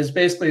is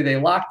basically they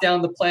lock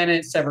down the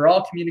planet, sever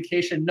all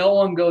communication, no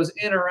one goes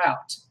in or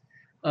out,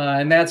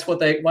 and that's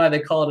why they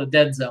call it a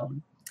dead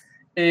zone.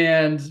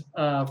 And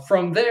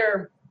from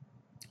there,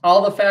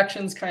 all the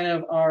factions kind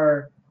of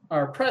are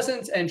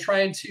present and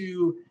trying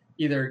to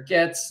either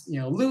get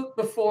loot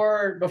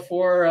before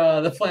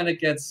the planet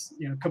gets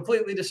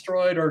completely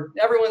destroyed, or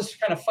everyone's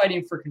kind of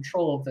fighting for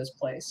control of this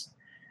place.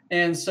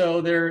 And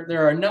so there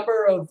are a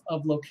number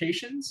of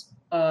locations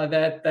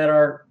that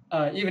are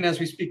even as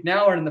we speak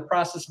now are in the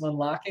process of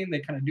unlocking. They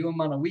kind of do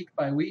them on a week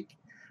by week,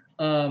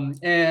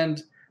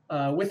 and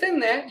within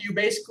that you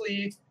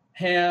basically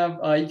have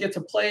you get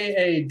to play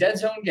a Dead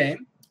Zone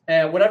game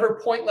at whatever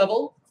point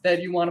level that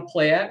you want to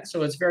play at.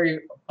 So it's very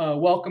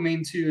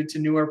welcoming to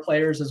newer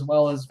players as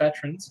well as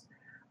veterans.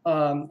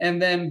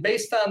 And then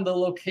based on the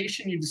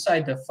location you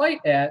decide to fight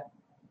at,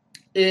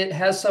 it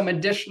has some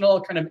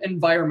additional kind of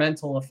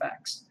environmental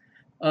effects.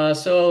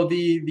 So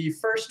the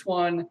first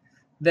one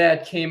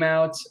that came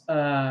out,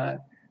 I'm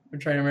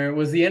trying to remember,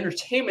 was the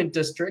Entertainment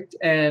District.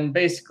 And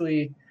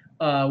basically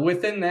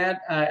within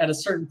that, at a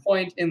certain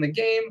point in the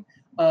game,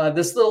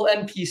 this little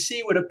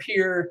NPC would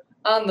appear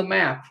on the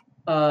map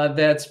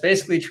that's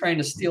basically trying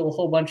to steal a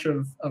whole bunch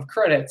of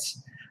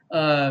credits,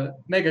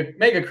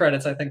 mega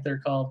credits, I think they're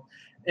called.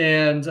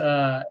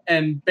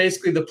 And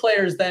basically the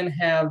players then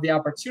have the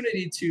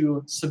opportunity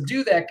to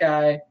subdue that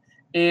guy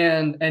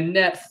and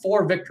net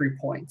 4 victory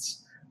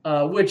points,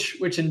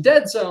 which in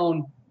Dead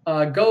Zone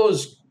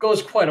goes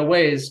quite a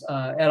ways.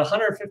 At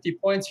 150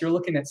 points, you're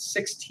looking at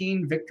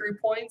 16 victory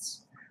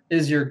points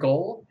is your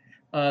goal.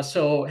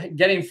 So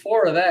getting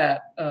 4 of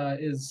that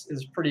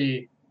is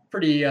pretty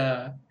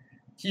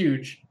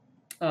huge.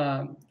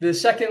 The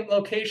second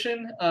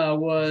location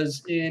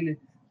was in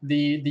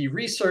the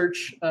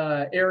research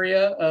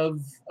area of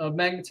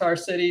Magnetar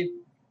City,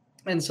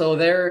 and so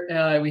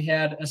there we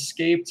had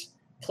escaped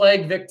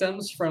plague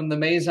victims from the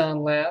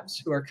Maison Labs,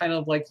 who are kind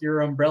of like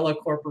your Umbrella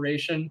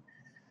Corporation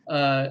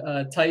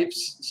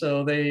types.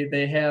 So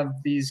they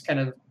have these kind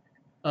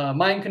of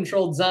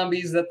mind-controlled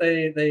zombies that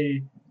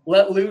they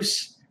let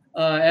loose,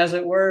 as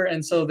it were,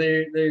 and so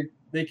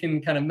they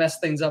can kind of mess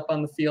things up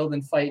on the field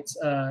and fight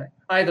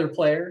either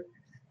player.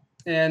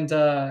 And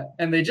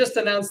they just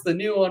announced the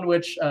new one,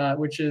 which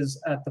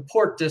is at the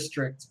Port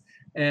District.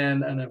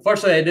 And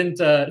unfortunately, I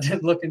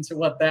didn't look into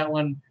what that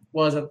one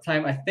was at the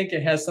time. I think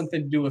it has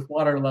something to do with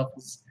water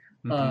levels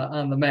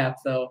on the map,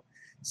 though.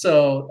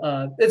 So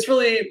it's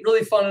really,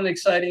 really fun and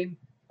exciting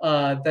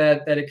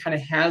that it kind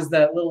of has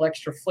that little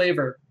extra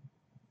flavor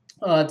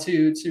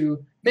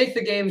to make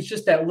the games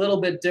just that little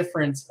bit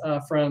different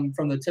from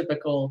the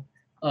typical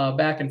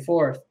back and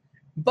forth.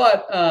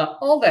 But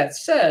all that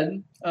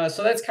said,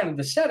 so that's kind of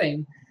the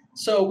setting.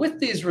 So with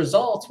these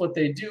results, what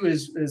they do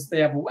is they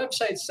have a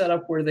website set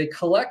up where they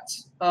collect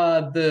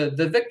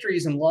the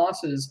victories and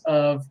losses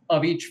of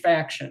each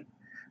faction,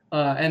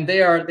 and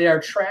they are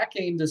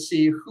tracking to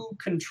see who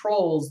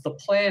controls the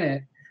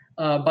planet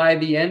by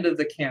the end of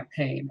the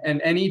campaign,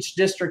 and each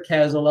district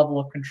has a level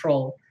of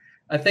control.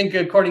 I think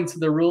according to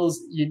the rules,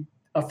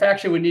 a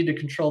faction would need to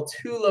control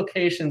 2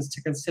 locations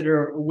to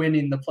consider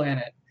winning the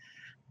planet.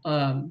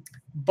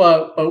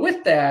 But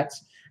with that,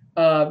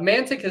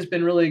 Mantic has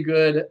been really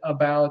good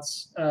about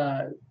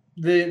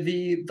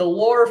the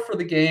lore for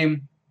the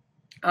game.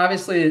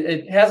 Obviously,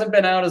 it hasn't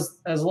been out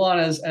as long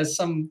as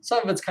some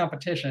of its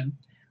competition,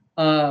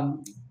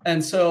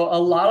 and so a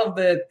lot of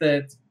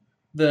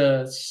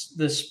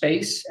the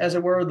space, as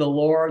it were, the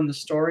lore and the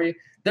story,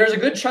 there's a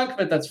good chunk of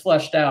it that's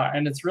fleshed out,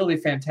 and it's really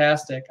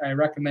fantastic. I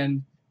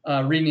recommend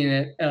reading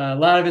it. A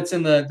lot of it's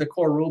in the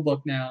core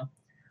rulebook now.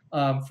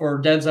 For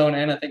Dead Zone,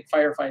 and I think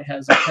Firefight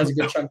has a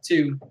good chunk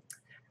too.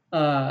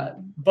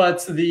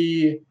 But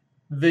the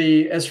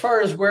as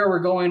far as where we're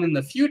going in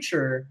the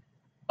future,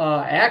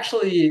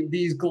 actually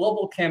these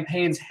global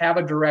campaigns have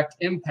a direct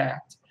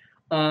impact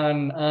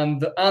on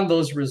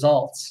those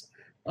results.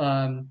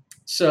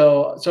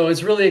 So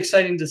it's really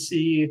exciting to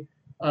see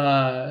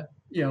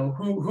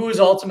who's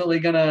ultimately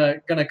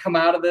gonna come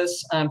out of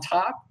this on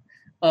top,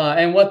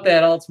 and what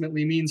that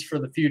ultimately means for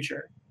the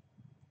future.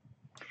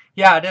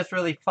 Yeah, it is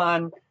really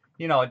fun.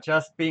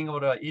 Just being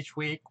able to, each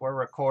week we're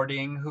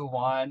recording who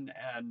won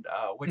and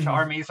which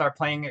armies are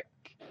playing,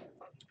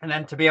 and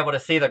then to be able to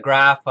see the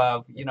graph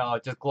of,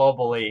 just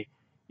globally,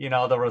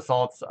 the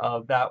results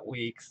of that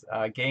week's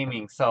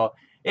gaming. So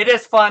it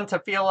is fun to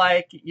feel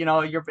like,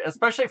 you're,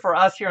 especially for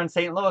us here in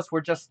St. Louis,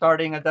 we're just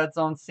starting a Dead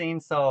Zone scene,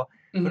 so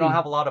we don't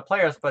have a lot of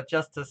players, but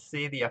just to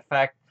see the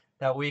effect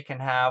that we can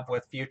have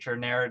with future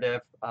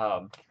narrative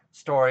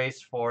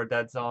stories for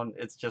Dead Zone,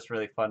 it's just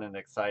really fun and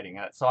exciting.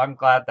 So I'm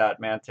glad that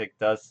Mantic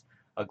does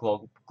a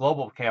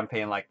global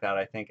campaign like that.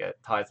 I think it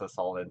ties us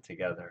all in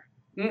together.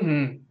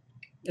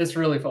 It's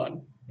really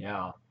fun.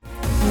 Yeah.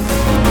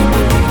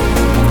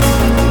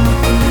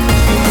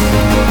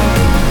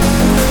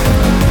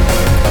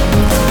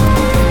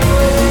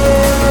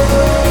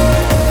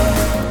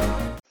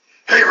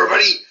 Hey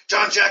everybody,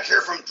 John Jack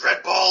here from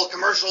Dreadball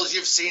Commercials.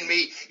 You've seen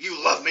me,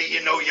 you love me,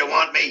 you know you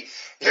want me.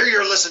 Here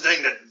you're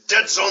listening to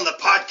Dead Zone the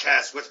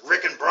podcast with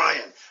Rick and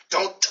Brian.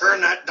 Don't turn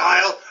that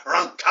dial or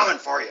I'm coming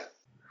for you.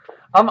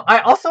 I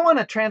also want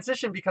to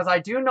transition because I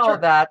do know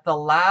that the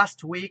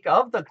last week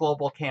of the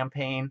global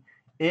campaign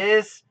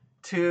is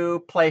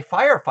to play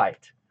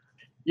Firefight.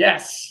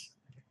 Yes.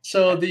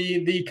 So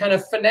the kind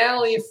of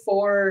finale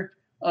for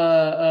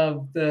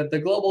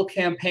the global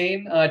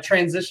campaign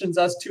transitions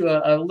us to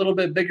a little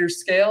bit bigger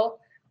scale.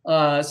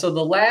 So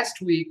the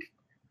last week,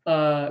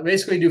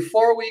 basically do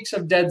 4 weeks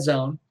of Dead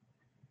Zone,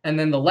 and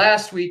then the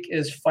last week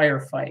is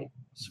Firefight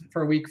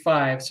for week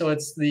 5. So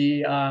it's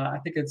I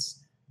think it's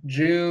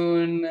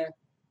June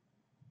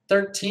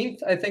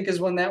 13th, I think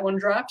is when that one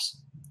drops.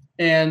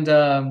 And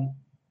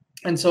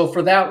so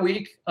for that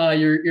week,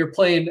 you're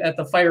playing at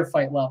the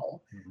Firefight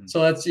level. Mm-hmm.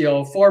 So that's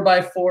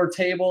 4x4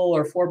 table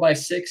or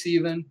 4x6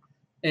 even,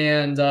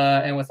 and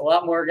with a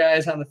lot more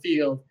guys on the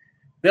field.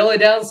 The only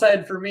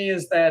downside for me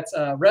is that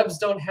Rebs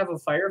don't have a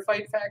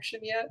Firefight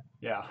faction yet.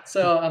 Yeah.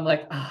 So I'm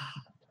like,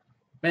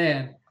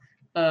 man.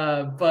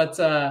 But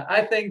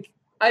I think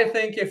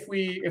if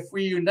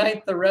we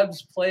unite the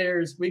Rebs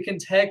players, we can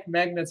take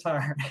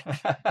Magnetar.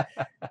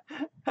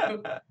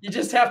 You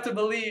just have to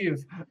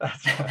believe.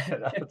 That's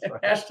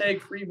right. Hashtag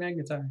free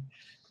Magnetar.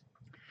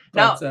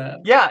 Now,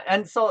 yeah,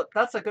 and so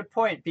that's a good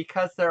point,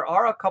 because there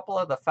are a couple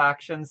of the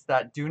factions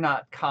that do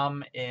not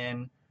come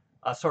in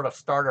sort of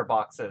starter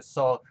boxes.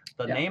 So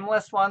the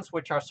nameless ones,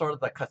 which are sort of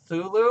the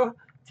Cthulhu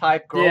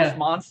type gross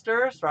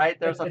monsters, right?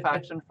 There's a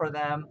faction for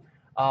them.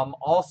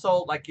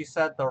 Also, like you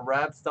said, the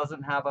Rebs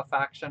doesn't have a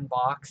faction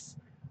box.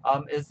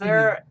 Is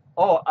there?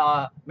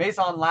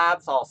 Maison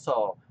Labs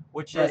also,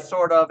 which is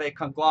sort of a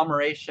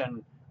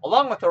conglomeration,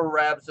 along with the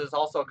Rebs, is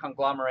also a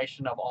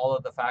conglomeration of all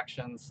of the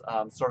factions,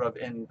 sort of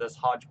in this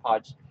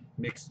hodgepodge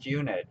mixed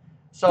unit.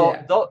 So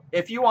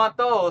if you want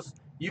those,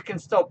 you can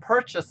still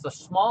purchase the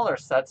smaller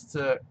sets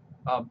to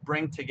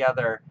bring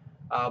together.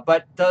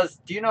 But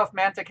do you know if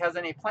Mantic has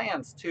any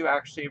plans to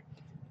actually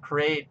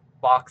create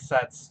box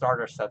sets,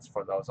 starter sets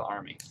for those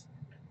armies?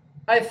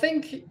 I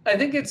think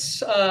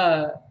it's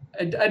I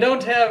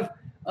don't have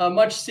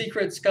much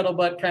secret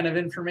scuttlebutt kind of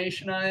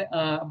information on it,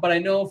 but I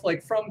know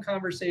from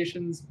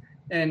conversations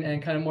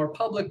and kind of more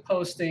public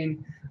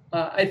posting,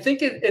 I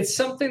think it's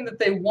something that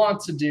they want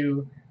to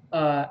do.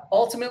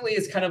 Ultimately,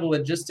 it's kind of a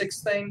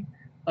logistics thing.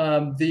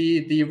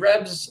 The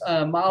Rebs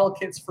model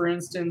kits, for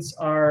instance,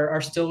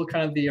 are still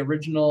kind of the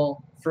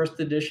original first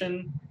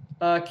edition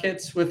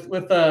kits with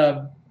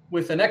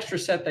an extra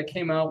set that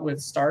came out with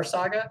Star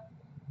Saga,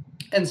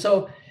 and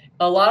so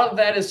a lot of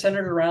that is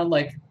centered around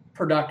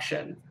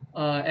production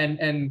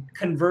and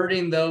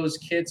converting those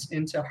kits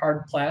into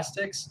hard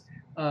plastics.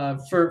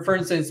 For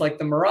instance,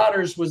 the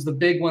Marauders was the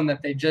big one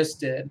that they just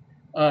did,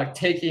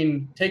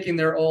 taking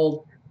their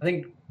old. I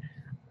think,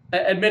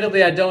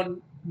 admittedly, I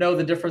don't know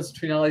the difference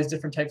between all these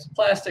different types of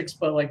plastics,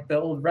 but the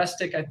old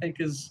Restic, I think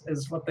is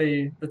what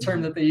the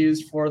term that they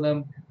used for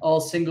them, all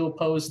single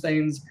pose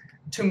things,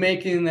 to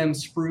making them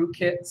sprue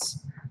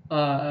kits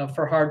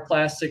for hard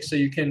plastic, so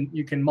you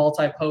can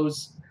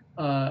multi-pose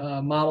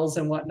models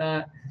and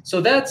whatnot. So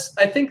that's,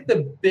 I think,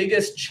 the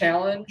biggest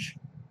challenge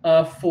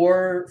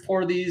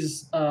for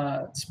these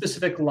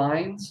specific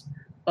lines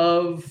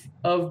of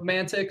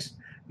Mantics.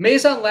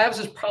 Maison Labs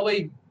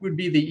would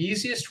be the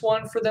easiest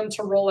one for them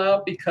to roll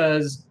out,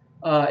 because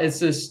it's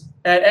this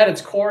at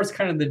its core, it's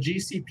kind of the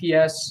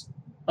GCPS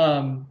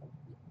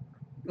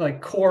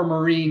core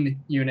marine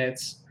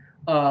units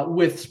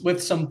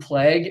with some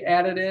plague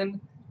added in,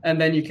 and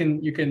then you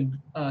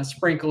can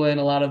sprinkle in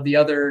a lot of the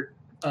other.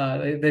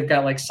 They've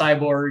got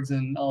cyborgs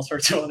and all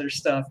sorts of other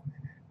stuff.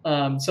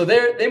 So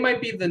they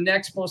might be the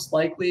next most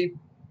likely,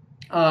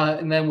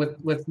 and then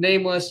with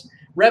Nameless,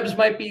 Rebs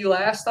might be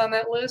last on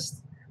that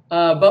list.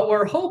 But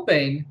we're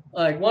hoping,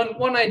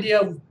 one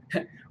idea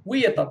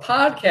we at the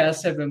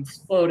podcast have been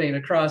floating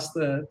across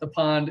the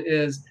pond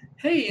is,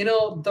 hey,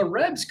 the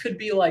Rebs could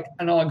be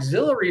an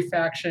auxiliary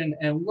faction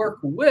and work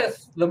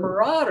with the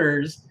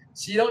Marauders,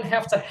 so you don't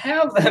have to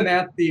have them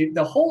at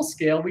the whole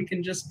scale. We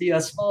can just be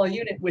a small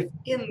unit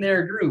within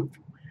their group,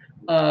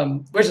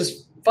 which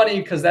is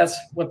funny because that's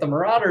what the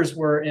Marauders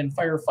were in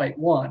Firefight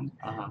 1.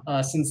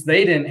 Since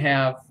they didn't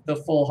have the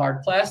full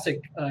hard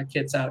plastic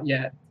kits out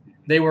yet,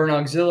 they were an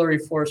auxiliary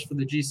force for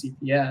the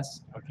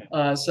GCPS.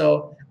 Okay.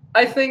 So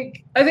I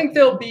think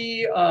there'll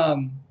be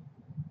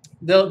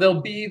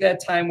that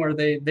time where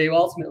they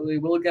ultimately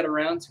will get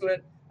around to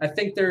it. I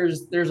think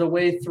there's a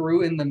way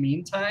through in the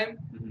meantime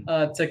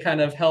to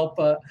kind of help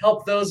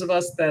those of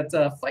us that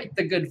fight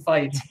the good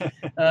fight,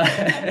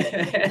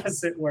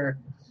 as it were.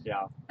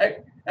 Yeah.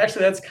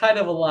 Actually, that's kind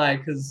of a lie,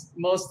 because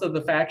most of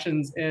the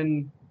factions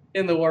in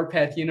the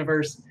Warpath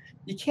universe,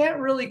 you can't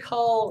really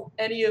call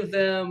any of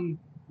them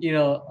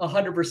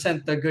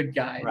 100% the good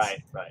guys.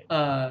 Right.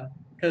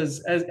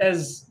 Because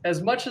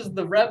as much as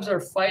the Rebs are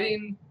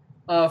fighting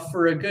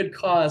for a good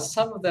cause,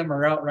 some of them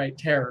are outright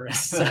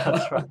terrorists. So.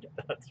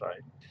 That's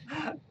right.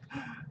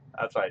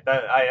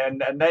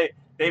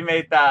 They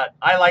made that.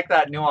 I like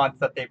that nuance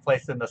that they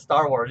placed in the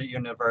Star Wars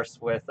universe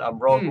with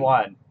Rogue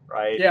One,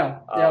 right? Yeah.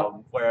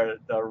 Where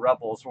the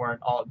rebels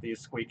weren't all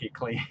these squeaky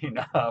clean,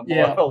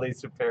 morally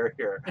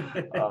superior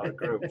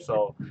group.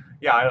 So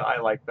yeah, I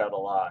like that a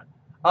lot.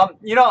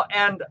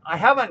 And I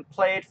haven't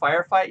played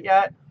Firefight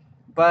yet,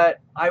 But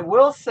I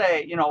will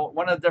say, you know,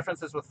 one of the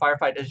differences with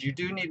Firefight is you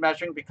do need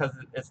measuring because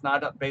it's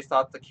not based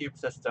off the cube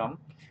system.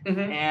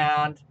 Mm-hmm.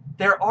 And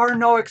there are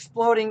no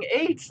exploding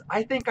 8s.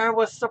 I think I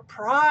was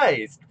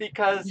surprised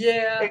because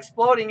Yeah.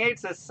 exploding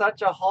 8s is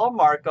such a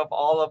hallmark of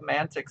all of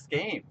Mantic's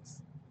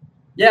games.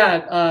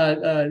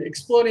 Yeah,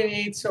 exploding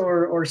 8s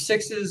or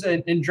 6s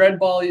and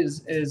Dreadball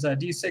is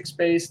D6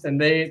 based, and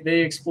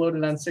they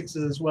exploded on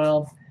 6s as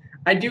well.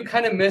 I do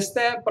kind of miss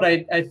that, but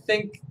I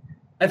think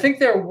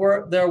there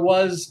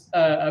was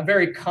a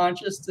very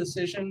conscious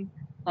decision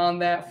on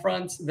that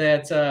front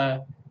that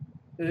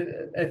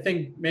I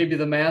think maybe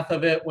the math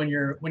of it when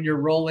you're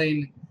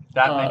rolling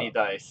that many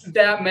dice.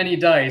 That many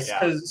dice.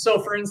 Yeah.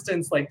 So for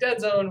instance, like Dead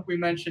Zone, we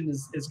mentioned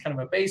is kind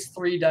of a base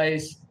 3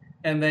 dice,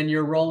 and then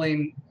you're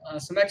rolling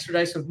some extra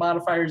dice with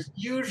modifiers,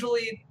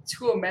 usually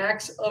to a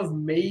max of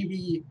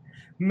maybe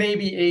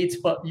 8,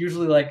 but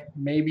usually like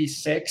maybe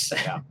 6.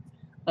 Yeah.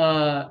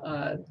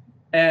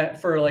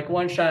 For like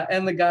one shot,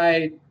 and the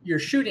guy you're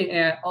shooting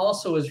at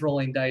also is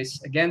rolling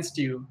dice against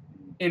you.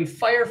 In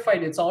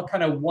Firefight, it's all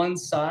kind of one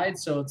side,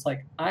 so it's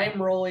like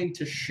I'm rolling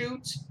to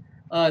shoot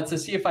to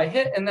see if I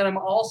hit, and then I'm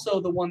also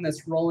the one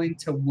that's rolling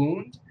to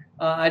wound.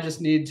 I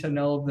just need to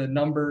know the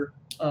number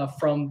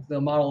from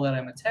the model that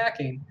I'm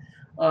attacking.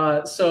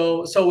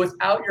 So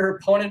without your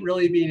opponent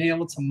really being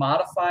able to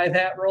modify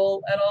that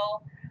roll at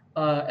all,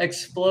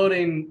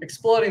 exploding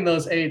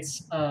those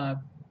 8s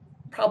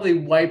probably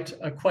wiped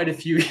quite a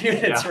few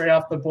units right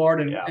off the board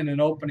in an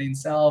opening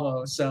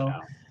salvo. So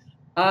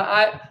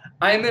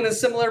I'm in a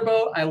similar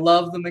boat. I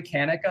love the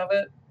mechanic of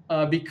it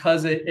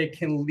because it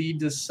can lead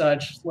to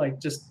such like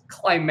just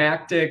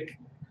climactic,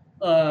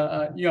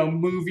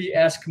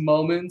 movie-esque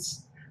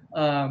moments.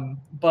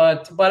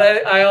 But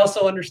I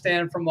also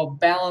understand from a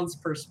balance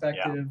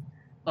perspective,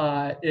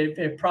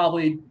 it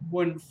probably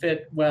wouldn't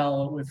fit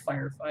well with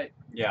Firefight.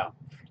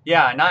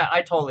 Yeah, and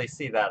I totally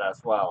see that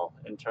as well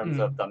in terms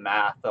of the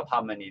math of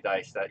how many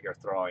dice that you're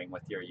throwing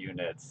with your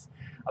units.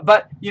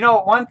 But, you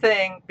know, one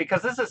thing,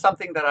 because this is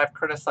something that I've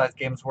criticized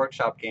Games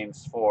Workshop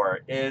games for,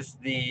 is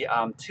the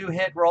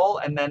 2-hit roll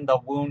and then the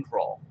wound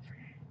roll.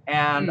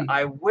 And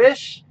I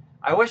wish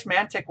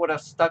Mantic would have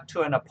stuck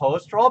to an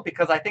opposed roll,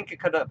 because I think it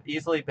could have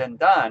easily been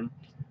done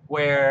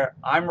where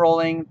I'm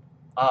rolling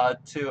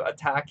to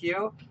attack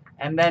you,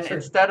 and then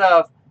instead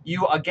of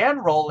you again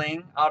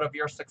rolling out of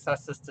your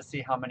successes to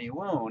see how many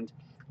wound,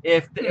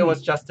 if it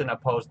was just an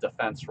opposed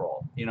defense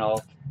roll, you know,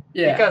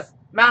 because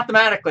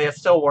mathematically it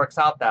still works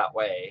out that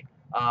way.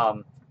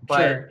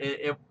 But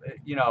it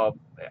you know,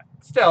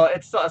 still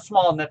it's a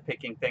small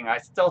nitpicking thing. I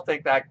still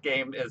think that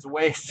game is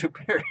way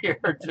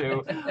superior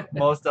to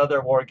most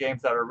other war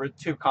games that are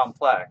too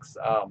complex.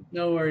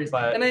 No worries.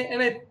 But,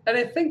 and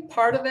I think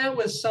part of that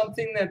was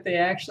something that they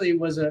actually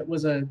was a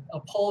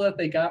pull that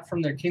they got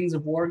from their Kings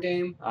of War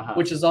game,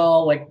 which is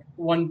all like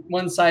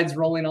one side's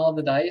rolling all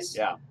the dice.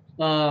 Yeah.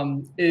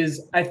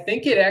 Is I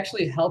think it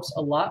actually helps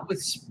a lot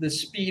with the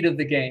speed of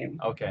the game.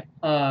 Okay.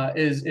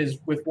 Is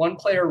with one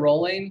player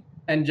rolling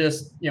and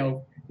just, you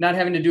know, not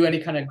having to do any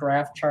kind of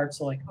graph charts.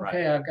 So like,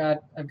 okay, I've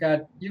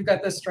got, you've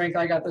got this strength,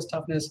 I got this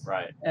toughness.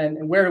 Right.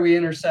 And where do we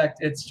intersect?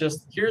 It's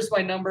just, here's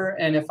my number.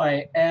 And if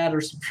I add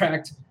or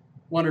subtract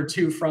 1 or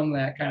 2 from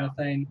that kind of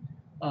thing.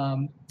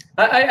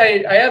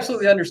 I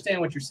absolutely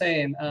understand what you're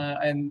saying.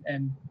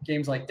 And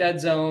games like Dead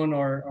Zone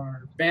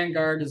or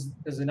Vanguard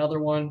is another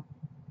one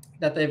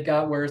that they've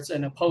got where it's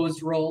an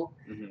opposed roll.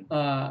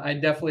 I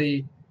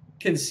definitely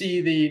can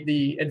see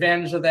the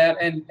advantage of that,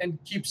 and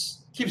keeps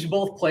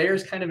both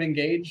players kind of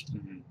engaged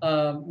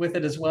with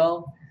it as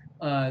well.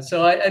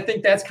 So I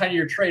think that's kind of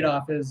your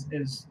trade-off is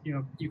you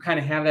know, you kind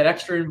of have that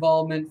extra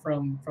involvement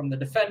from the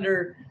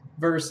defender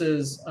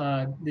versus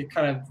the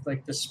kind of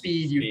like the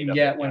speed you can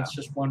get when it's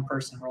just one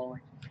person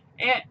rolling.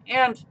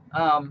 And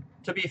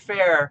to be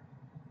fair,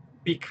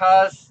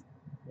 because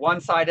one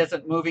side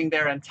isn't moving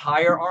their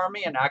entire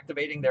army and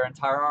activating their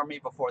entire army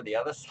before the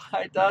other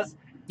side does,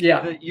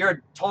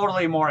 you're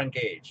totally more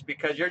engaged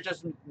because you're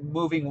just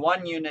moving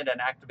one unit and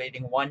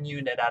activating one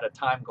unit at a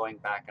time, going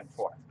back and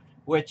forth.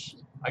 Which,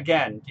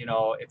 again, you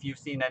know, if you've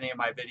seen any of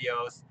my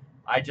videos,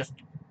 I just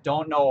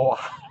don't know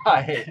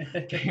why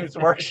Games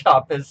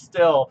Workshop is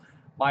still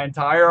my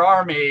entire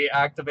army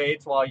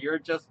activates while you're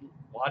just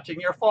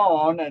watching your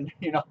phone and,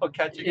 you know,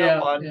 catching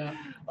up on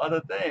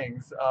other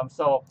things.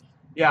 So,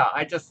 yeah,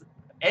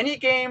 any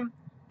game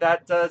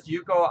that does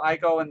you go, I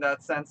go in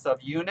that sense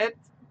of unit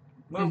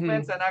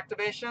movements and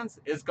activations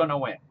is going to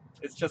win.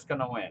 It's just going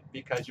to win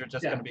because you're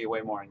just going to be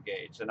way more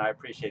engaged. And I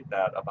appreciate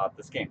that about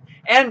this game.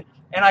 And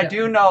I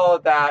do know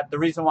that the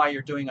reason why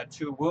you're doing a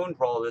 2 wound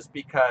roll is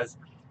because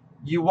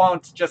you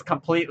won't just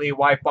completely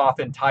wipe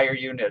off entire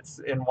units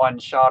in one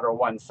shot or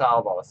one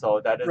salvo. So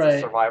that is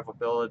a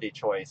survivability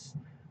choice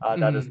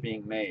that is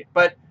being made.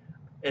 But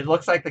it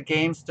looks like the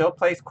game still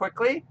plays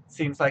quickly.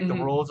 Seems like the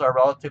rules are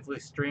relatively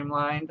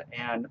streamlined.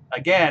 And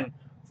again,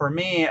 for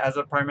me, as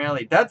a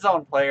primarily Dead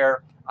Zone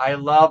player, I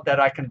love that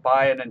I can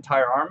buy an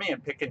entire army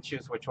and pick and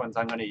choose which ones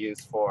I'm going to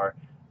use for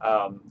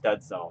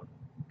Dead Zone.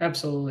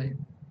 Absolutely.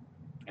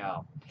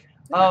 Yeah.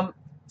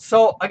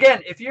 So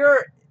again, if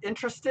you're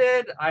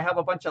interested, I have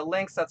a bunch of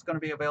links that's going to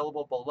be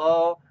available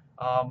below.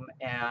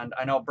 And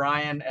I know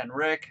Brian and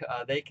Rick,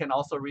 they can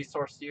also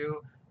resource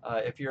you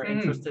if you're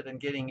interested in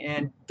getting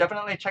in.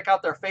 Definitely check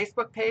out their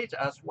Facebook page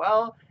as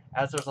well,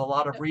 as there's a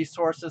lot of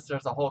resources.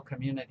 There's a whole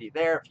community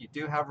there if you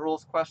do have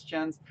rules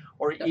questions,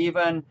 or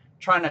even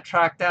trying to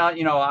track down,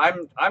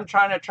 I'm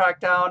trying to track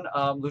down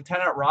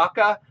Lieutenant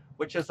Rocca,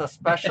 which is a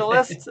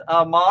specialist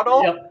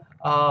model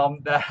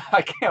that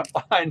I can't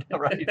find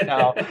right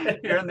now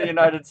here in the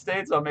United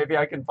States. So maybe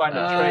I can find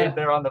a trade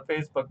there on the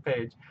Facebook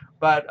page.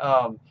 But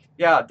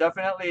yeah,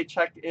 definitely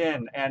check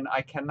in. And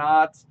I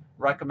cannot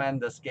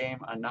recommend this game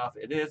enough.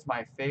 It is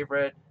my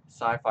favorite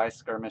sci-fi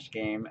skirmish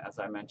game, as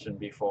I mentioned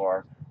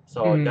before.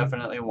 So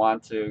definitely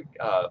want to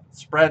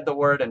spread the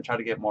word and try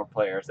to get more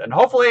players. And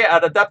hopefully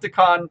at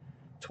Adepticon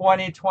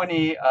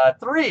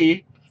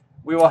 2023,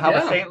 we will have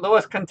a St.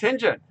 Louis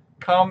contingent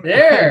come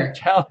and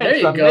challenge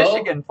the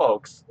Michigan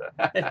folks.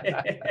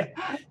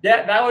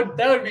 Yeah, that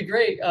would be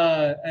great.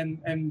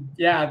 And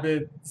yeah,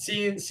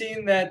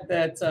 seeing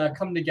that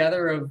come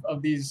together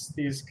of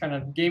these kind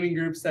of gaming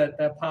groups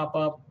that pop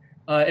up.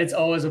 It's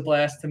always a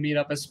blast to meet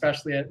up,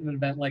 especially at an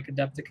event like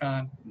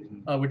Adepticon,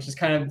 which is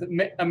kind of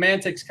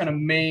Mantic's kind of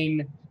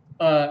main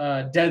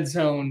Dead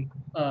Zone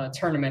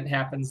tournament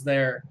happens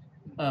there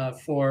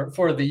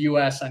for the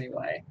U.S.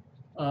 anyway.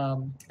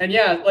 And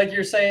yeah, like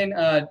you're saying,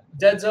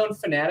 Dead Zone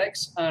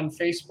Fanatics on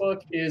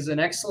Facebook is an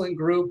excellent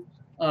group.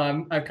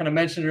 I kind of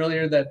mentioned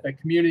earlier that the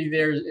community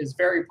there is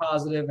very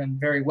positive and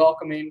very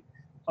welcoming.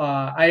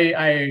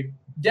 I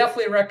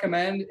definitely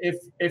recommend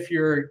if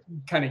you're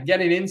kind of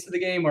getting into the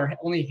game or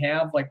only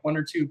have like 1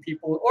 or 2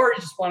 people, or you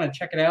just want to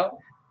check it out,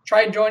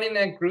 try joining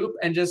that group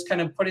and just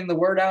kind of putting the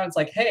word out. It's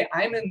like, hey,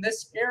 I'm in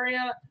this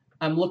area,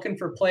 I'm looking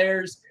for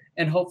players,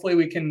 and hopefully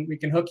we can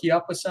hook you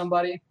up with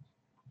somebody.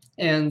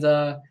 And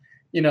I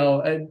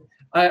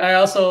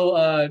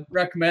also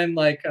recommend,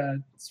 like,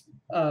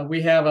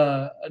 we have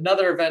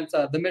another event,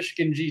 the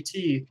Michigan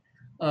GT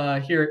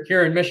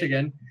here in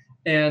Michigan.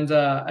 And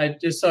I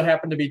just so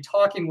happened to be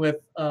talking with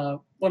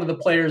one of the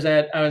players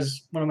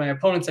one of my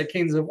opponents at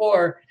Kings of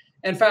War,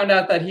 and found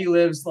out that he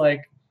lives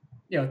like,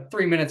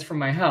 3 minutes from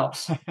my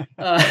house.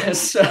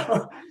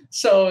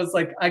 So it's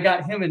like I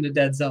got him into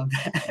Dead Zone.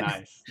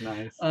 Nice.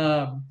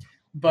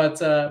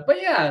 But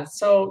yeah,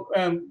 so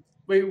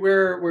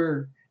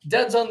we're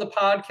Dead Zone the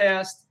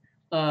podcast.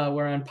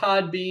 We're on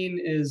Podbean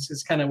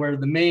is kind of where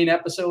the main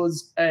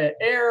episodes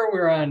air.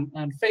 We're on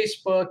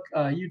Facebook,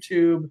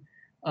 YouTube.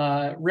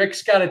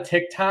 Rick's got a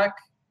TikTok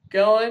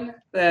going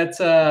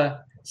that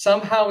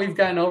somehow we've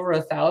gotten over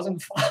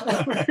 1,000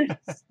 followers,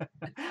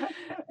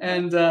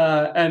 and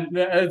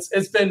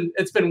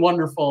it's been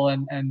wonderful,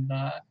 and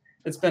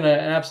it's been an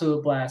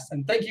absolute blast.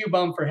 And thank you,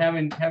 Bum, for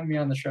having me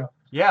on the show.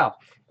 Yeah,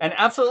 and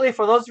absolutely,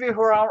 for those of you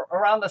who are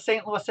around the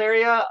St. Louis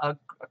area, a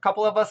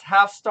couple of us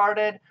have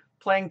started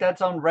playing Dead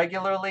Zone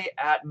regularly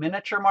at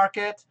Miniature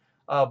Market,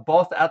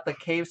 both at the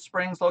Cave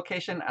Springs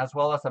location as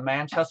well as the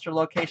Manchester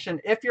location.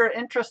 If you're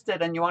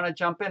interested and you want to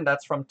jump in,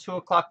 that's from 2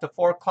 o'clock to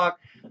 4 o'clock.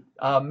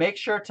 Make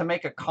sure to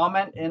make a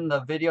comment in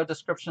the video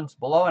descriptions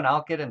below, and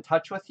I'll get in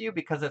touch with you,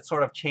 because it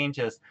sort of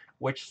changes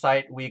which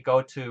site we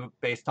go to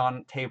based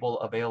on table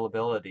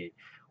availability.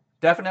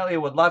 Definitely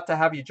would love to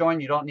have you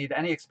join. You don't need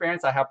any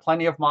experience. I have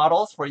plenty of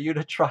models for you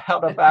to try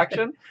out a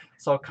faction.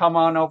 So come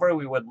on over.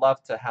 We would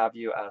love to have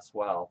you as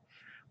well.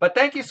 But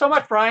thank you so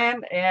much,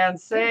 Brian. And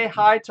say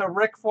hi to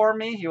Rick for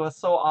me. He was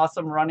so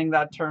awesome running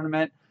that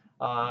tournament.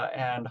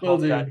 And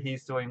hope that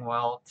he's doing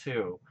well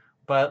too.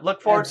 But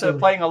look forward to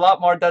playing a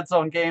lot more Dead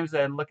Zone games,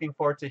 and looking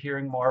forward to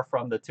hearing more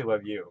from the two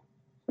of you.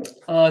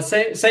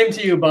 Same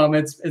to you, Bum.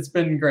 It's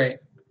been great.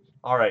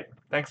 All right.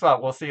 Thanks a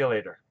lot. We'll see you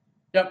later.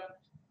 Yep.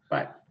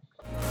 Bye.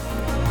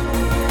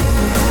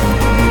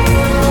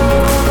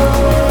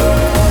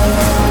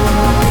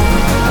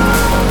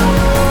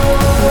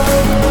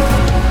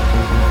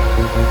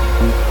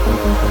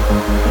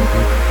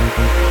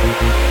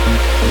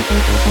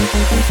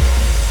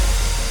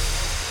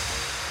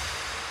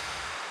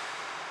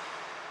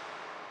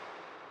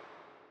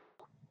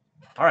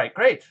 All right,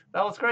 great. That was great.